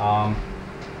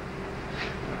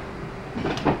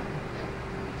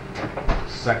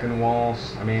 Second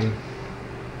walls. I mean,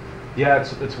 Yeah,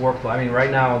 it's workflow. I mean,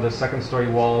 right now the second story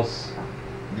walls.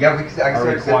 Yeah, I can start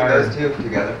required. those two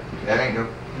together. That ain't no.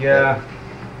 Yeah.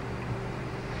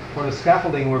 For the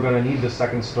scaffolding, we're going to need the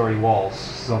second story walls,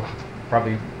 so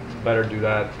probably better do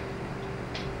that.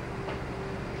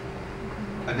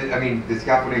 I mean, the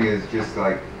scaffolding is just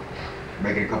like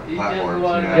making a couple platforms. You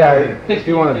know? Yeah, if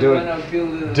you want to do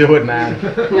it, do it, man.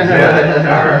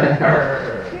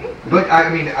 But I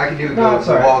mean, I can do the walls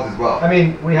as well. I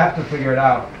mean, we have to figure it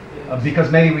out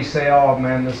because maybe we say, "Oh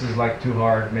man, this is like too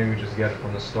hard." Maybe we just get it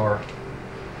from the store.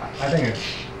 I think it's.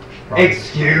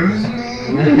 Excuse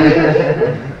me.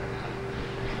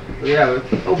 Yeah,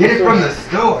 get it from the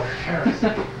store.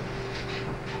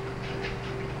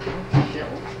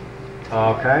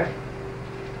 Okay.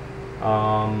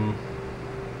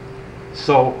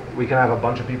 So we can have a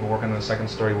bunch of people working on the second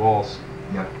story walls.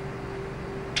 Yep.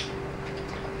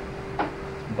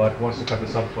 But who wants to cut the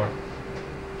subfloor?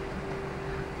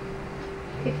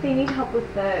 If they need help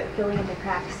with the filling in the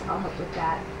cracks, I'll help with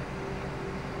that.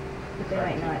 But they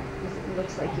might not. It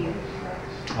looks like you.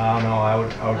 I don't know. I would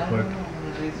put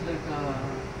It's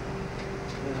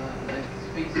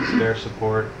like stair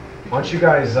support. Why don't you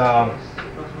guys,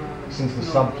 since the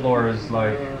subfloor is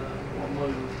like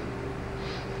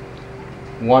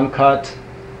 1 cut,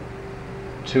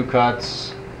 2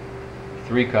 cuts,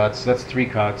 3 cuts. That's 3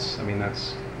 cuts. I mean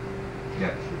that's.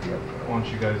 Yeah. Why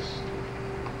don't you guys?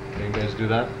 Can you guys do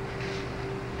that?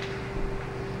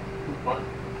 What?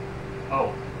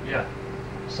 Oh, yeah.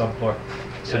 Subfloor.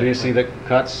 So Yeah, do you see the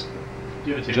cuts? Do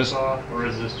you have a table saw, or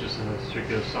is this just a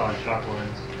circular saw and chalk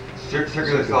lines?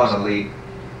 Circular saw and a lead.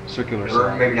 Circular Or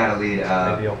saw. maybe not a lead,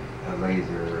 Ideal. a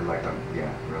laser, like a,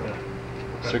 yeah, really.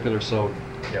 Yeah. Circular saw.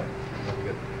 Yep. That'd be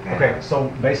good. Yeah. Okay, so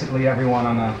basically everyone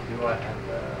on a. Do I have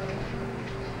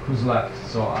Who's left?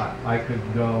 So I could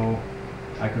go.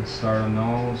 I could start on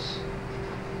those.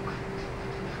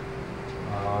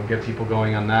 Get people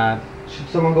going on that. Should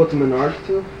someone go to Menards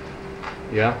too?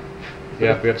 Yeah.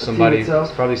 Yeah, if we have somebody, it's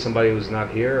itself? probably somebody who's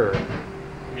not here, or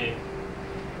me?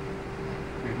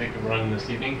 We make a run this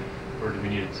evening, or do we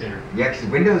need it sooner? Yeah, because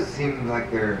windows seem like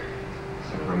they're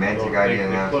a romantic idea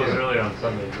they now close too. early on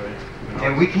Sundays, right?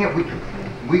 And we can't.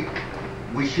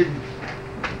 We should.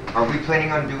 Are we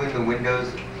planning on doing the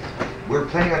windows? We're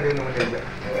planning on doing the windows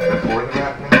before the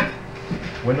wrap now.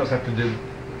 Windows have to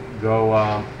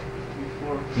go.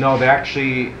 No, they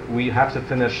actually. We have to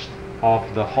finish off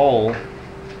the hole.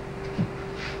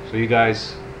 So you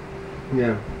guys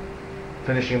Yeah.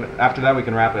 finishing. After that, we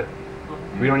can wrap it.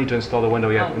 We don't need to install the window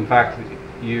yet. In fact,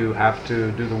 you have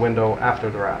to do the window after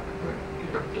the wrap.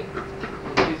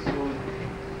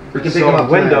 We can pick So them up tonight or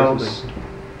windows,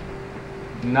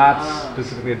 something. not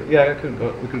specifically. Yeah, it could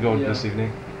go. We could go this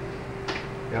evening.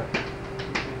 Yep.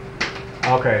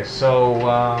 Okay, so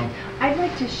I'd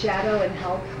like to shadow and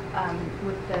help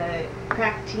with the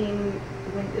crack team,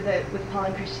 with Paul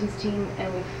and Christian's team,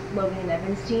 and with Logan and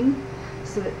Evan's team,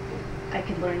 so that I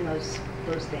could learn those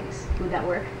things. Would that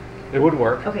work? it would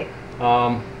work. Okay.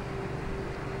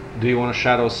 Do you want to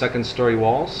shadow second story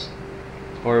walls,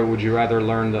 or would you rather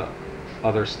learn the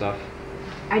other stuff?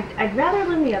 I'd rather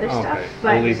learn the other stuff, Okay,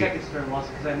 but I'll leave you. Second story walls,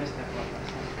 because I missed that one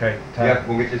last time. Okay. Yeah,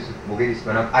 we'll get you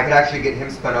spun up. I could actually get him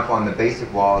spun up on the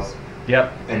basic walls,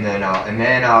 Yep. and then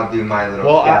I'll do my little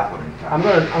Well, scaffolding. I'm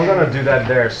gonna do that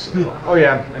there. So, oh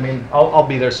yeah, I mean I'll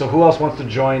be there. So who else wants to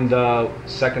join the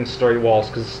second story walls?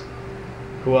 Because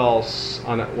who else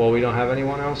on it? Well, we don't have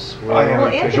anyone else. Well,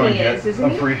 Anthony is,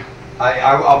 isn't he? free.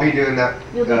 I'll be doing that.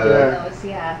 You'll be doing those,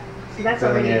 yeah. So that's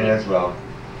Filling already in as well.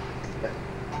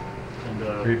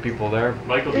 And 3 people there.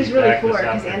 Michael There's be really back 4 this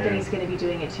because afternoon. Anthony's going to be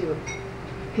doing it too,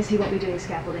 because he won't be doing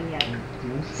scaffolding yet.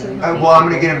 So he'll Well, I'm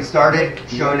gonna get him started,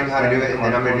 showing him how to do it, and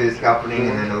then I'm gonna do the scaffolding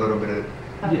and then a little bit of.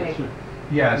 okay.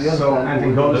 Yeah. So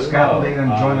Anthony, go to scaffolding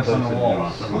and join us on the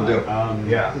walls. We'll do.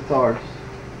 Yeah. It's ours.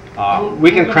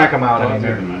 We can crank them out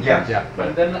anywhere. Yeah. Yeah.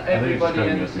 But then I think it's just everybody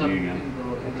cutting ends us up in in again.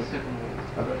 the second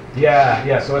wall.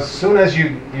 Yeah. So as soon as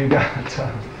you got, as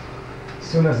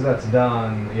soon as that's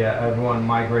done, yeah, everyone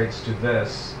migrates to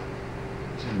this.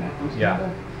 Yeah.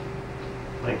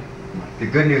 The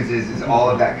good news is all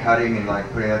of that cutting and like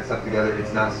putting that stuff together.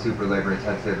 It's not super labor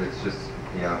intensive. It's just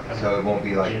so it won't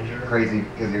be like crazy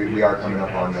because we are coming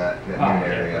up on that new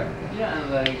area. Yeah, and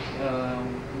like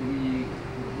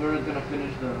we're gonna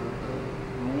finish the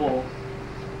wall,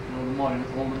 the modules,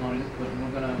 all the modules, but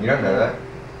we're gonna. You don't know that?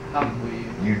 Halfway.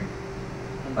 You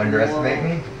underestimate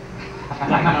me?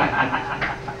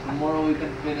 Tomorrow we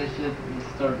can finish it and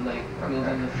start like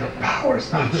building the second.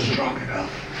 Power's not strong enough.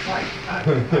 Well,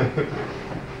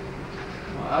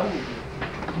 I will do.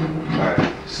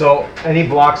 Alright. So any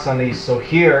blocks on these, so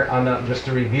here, on the, just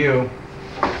to review,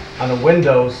 on the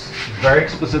windows, very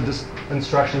explicit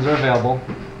instructions are available.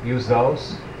 Use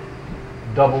those.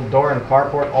 Double door and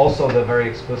carport, also the very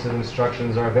explicit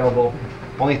instructions are available.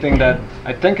 Only thing that,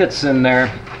 I think it's in there,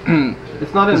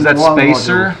 It's not in is that one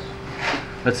spacer? module.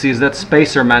 Let's see, is that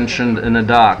spacer mentioned in the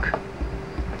doc?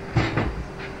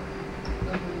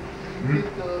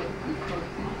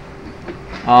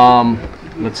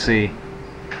 Let's see.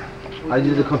 I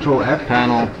did the Control F.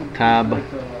 Panel, tab,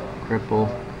 cripple.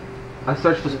 I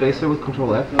searched for spacer with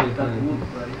Control F.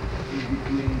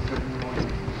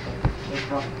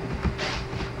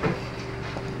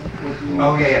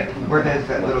 Oh yeah, yeah. Where there's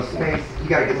that little space, you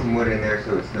gotta get some wood in there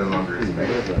so it's no longer a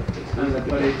space.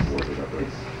 But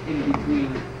it's in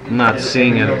between. I'm not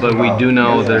seeing it, but we do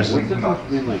know there's.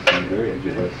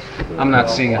 I'm not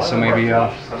seeing it, so maybe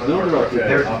Remember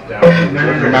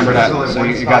that, so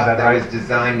you got that right. was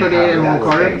designed to have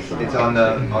that space. It's on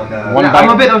the One Yeah, by- I'm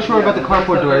a bit unsure about the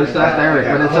carport door. It's asked Eric,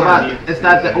 but it's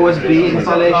that the OSB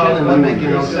installation and then making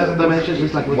those dimensions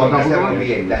just like with the double door.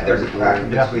 1.7 that there's a crack in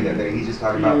between them. He's just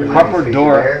talking about Carport space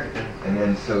door there, and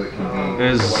then so it can be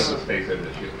is space in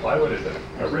this use plywood, is it?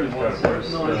 No,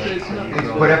 it's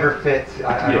not. whatever fits. I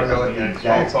don't know what the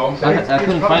exact. I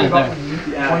couldn't find it there.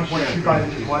 1.25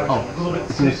 inches wide. Oh, A little bit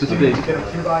it's thick, this so big. we get a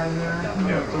cube eye in there.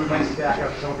 So we might stack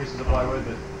up several pieces of plywood,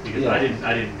 but Because I didn't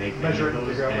make any measure of it and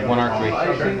those. figure out and- One or three. I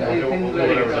think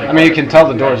like, I mean, you can tell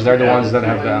the doors, they're the ones that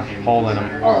have the hole in them.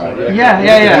 Yeah.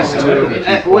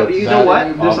 You know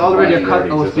what? There's already a cut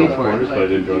OSB for it.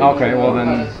 Okay, well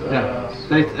then, Yeah.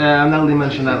 Natalie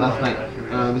mentioned that last night.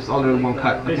 There's already one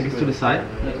cut. I think it's to the side.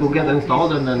 We'll get that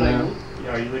installed and then. Yeah,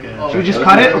 are you looking at? Should we just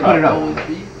cut it or put it up?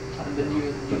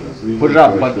 put it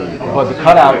up, but the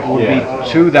cutout would be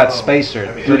to that spacer,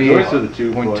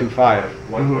 38.25.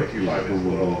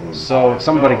 So if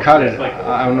somebody cut it,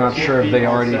 I'm not sure if they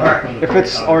already, if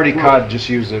it's already cut, just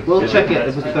use it. We'll check it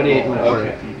if it's 38 and a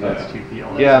quarter.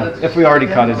 Yeah, if we already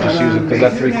cut it, just use it, because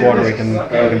that 3/4 we can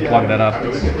plug that up.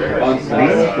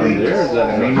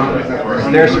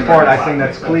 Their support, I think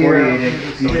that's clear.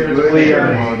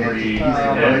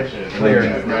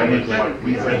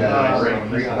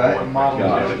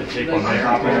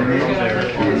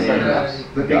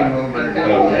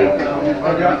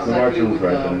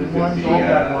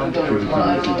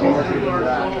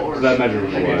 That measure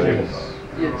was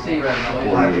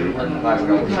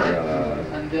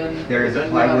there is a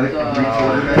plywood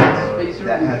three-quarter measure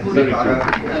that has to be thought of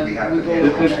because we have to get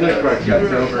it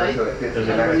juts over so it fits the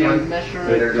next one. So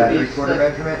there's that three-quarter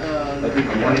measurement, a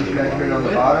 1-inch measurement on the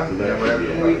bottom, and then whatever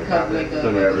the We top cut is. like So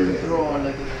whatever it is. throw on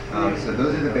like So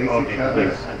those are the basic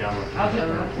covers.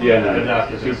 Yeah,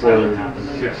 2 quarters,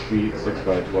 6 feet, 6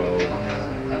 by 12.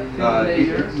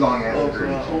 It's long as of the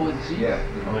OSB. Yeah.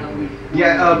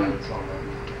 Yeah,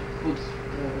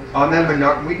 on that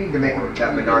Menard, we need to make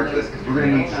that Menard list because we're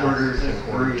going to need shorter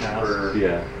screws for.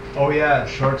 Yeah. Oh yeah,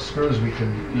 short screws we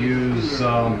can use,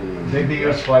 they'd be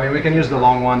useful. I mean, we can use the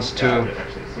long ones too.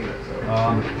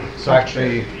 So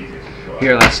actually,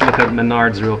 here, let's look at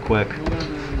Menards real quick.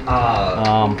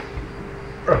 A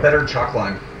better chalk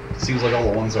line. Seems like all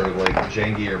the ones are like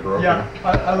janky or broken. yeah,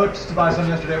 I looked to buy some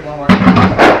yesterday at Walmart.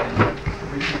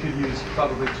 We could use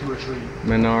probably 2 or 3.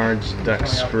 Menards, deck And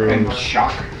screws.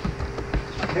 shock.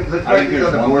 Let's write these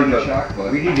on the board,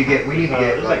 but we need to get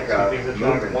There's like two things that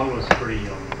shock. moving. One was pretty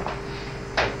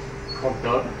clumped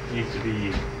up. Needs to be.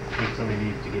 I think somebody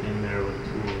needs to get in there with a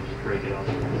tool and just break it up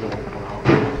because it won't come out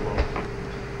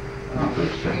as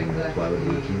Plywood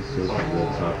dimensions, so the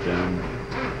top down.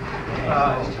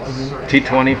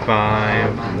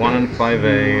 T25, 1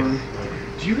 5/8.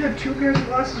 Do you have 2 pairs of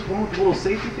glasses? One with a little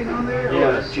safety thing on there?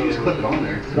 Yeah, Or do you just clip it on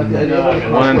there?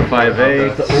 1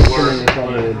 5/8. The opening is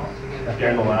on the. If you're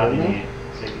in the lab, you need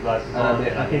safety glasses on.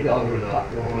 I think they all over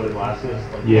the glasses.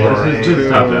 Like Yeah, this is just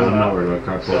top down. I'm not worried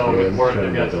about So carport. with work,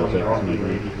 Trying they've to got get some those wrong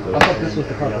I thought this was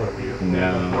the carport.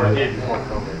 No. Or it did before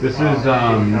COVID. This is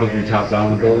looking top down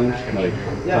the building, like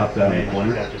top down the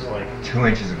corner. Just like 2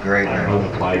 inches of great. On the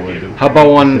plywood. How about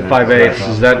 1 5/8?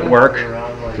 Does that work?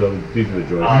 So these are the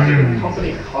joists.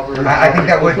 company covers. I think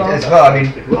that would as well. I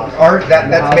mean,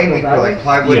 that's mainly for like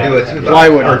plywood do a 2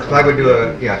 Plywood. or plywood do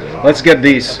a yeah. Let's get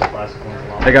these.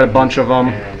 I got a bunch of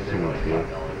them.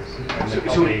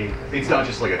 So it's not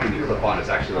just like a thing you clip on, it's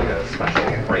actually like a special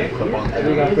frame clip on.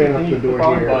 We got frame up the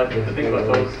door here. But the thing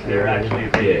about those, they're actually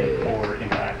rated for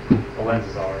impact. The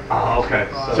lenses are. Oh, okay.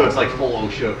 So it's like full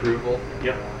OSHA approval?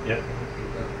 Yep.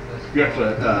 You have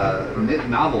to,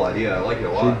 novel idea, I like it a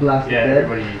She lot. blasted Yeah, dead.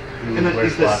 everybody. And then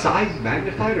wears is the glasses. side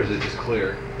magnified or is it just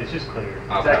clear? It's just clear.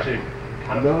 It's Okay. actually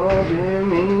kind of.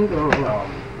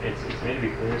 it's made to be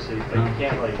clear, so you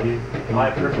can't like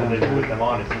my personal vision with them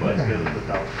on. It's much good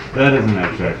without. That is an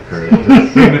abstract curve. To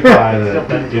signify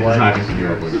that it is not just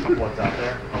what's out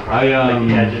there. I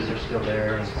the edges are still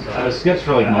there. And so I sketched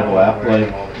for like mobile app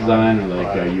like design or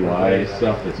like UI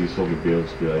stuff that's useful to be able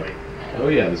to be like, oh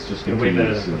yeah, this just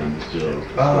continues and then just do.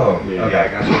 Oh, yeah. okay, I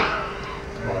got you.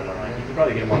 You can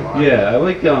probably get them online. Yeah, I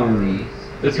like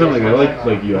it's kind of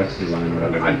like UX design.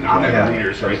 I'm at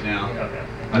readers right now. Okay.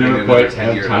 I never quite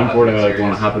have time for it. I like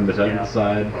want to hop in the technical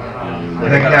side.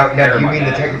 Now, do you mean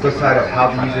the technical side of how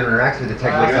the user interacts, or the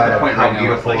technical side of how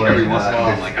beautiful like every once in a while,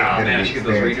 this I'm like, oh man, I should get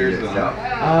those readers.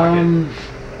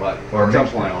 But or at some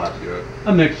point I'll have to do it.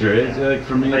 A mixture. It's like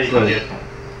for me, it's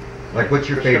like what's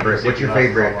your favorite? What's your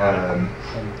favorite?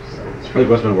 Like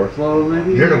what's my workflow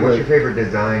maybe? No, what's your favorite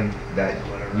design that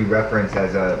you reference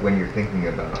as when you're thinking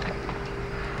about?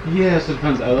 Yeah, so it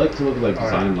depends. I like to look at like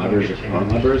design libraries or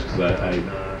component libraries because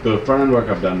the front end work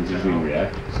I've done is usually in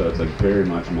React, so it's like very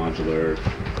much modular,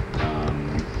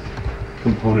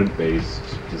 component based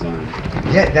design.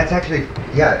 Yeah, that's actually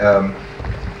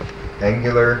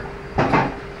Angular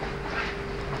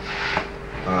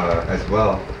as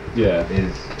well. Yeah,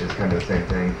 is kind of the same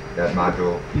thing. That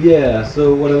module. Yeah.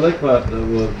 So what I like about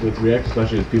with React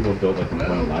especially is people build like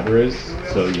component libraries.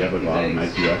 So you have like a lot of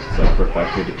nice UX that's like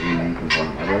perfected in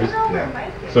component libraries.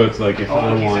 Yeah. So it's like if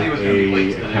I want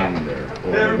a calendar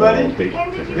or Hey everybody, a date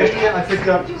I picked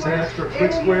up some extra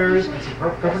quick squares and some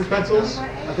covering pencils.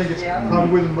 I think it's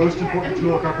probably the most important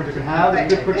tool a carpenter can have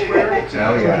is a good quick square.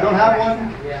 So if you don't have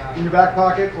one in your back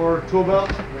pocket or tool belt,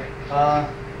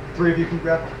 three of you can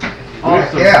grab one.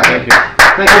 Awesome. Yeah. Thank you.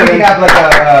 Thank you. We have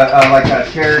like a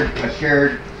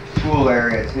shared tool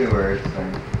area too, where it's.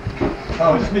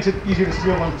 Oh, it just makes it easier to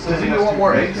steal one. Does anyone want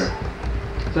more eggs?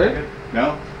 Sorry?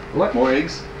 No? What? More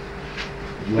eggs?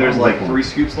 There's like 3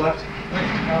 scoops left.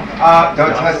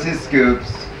 Don't touch his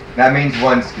scoops. That means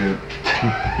 1 scoop.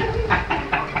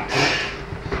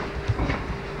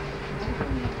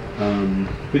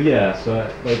 But yeah,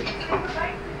 so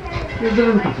there's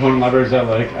different component libraries I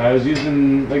like. I was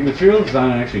using like material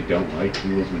design. I actually don't like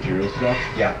Google's material stuff.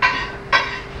 Yeah.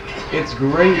 It's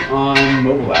great on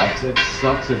mobile apps. It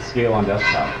sucks at scale on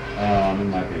desktop, in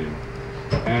my opinion.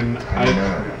 And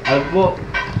well,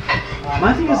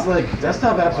 my thing is like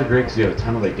desktop apps are great because you have a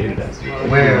ton of like data density.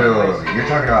 Wait. You're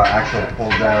talking about actual pull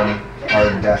down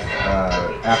hard desk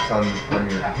apps on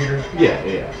your computer?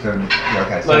 Yeah. So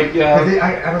okay. So, like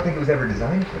I don't think it was ever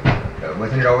designed for that. Though.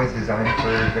 Wasn't it always designed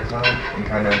for the cloud and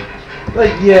kind of?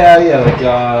 Like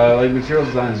material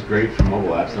design is great for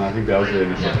mobile apps, and I think that was the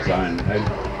initial design.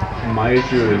 My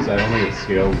issue is I don't think it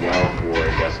scaled well for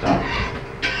a desktop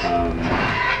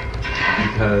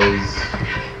because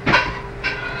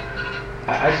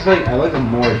I like a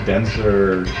more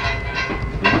denser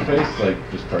interface, like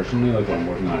just personally, like when I'm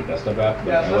working on a desktop app.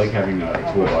 But I like having a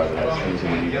toolbar that has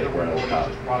everything I need like right at the top.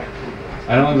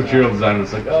 I don't like material design.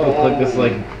 It's like, oh, click this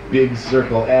like big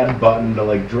circle add button to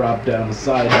like drop down the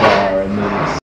sidebar, and then it's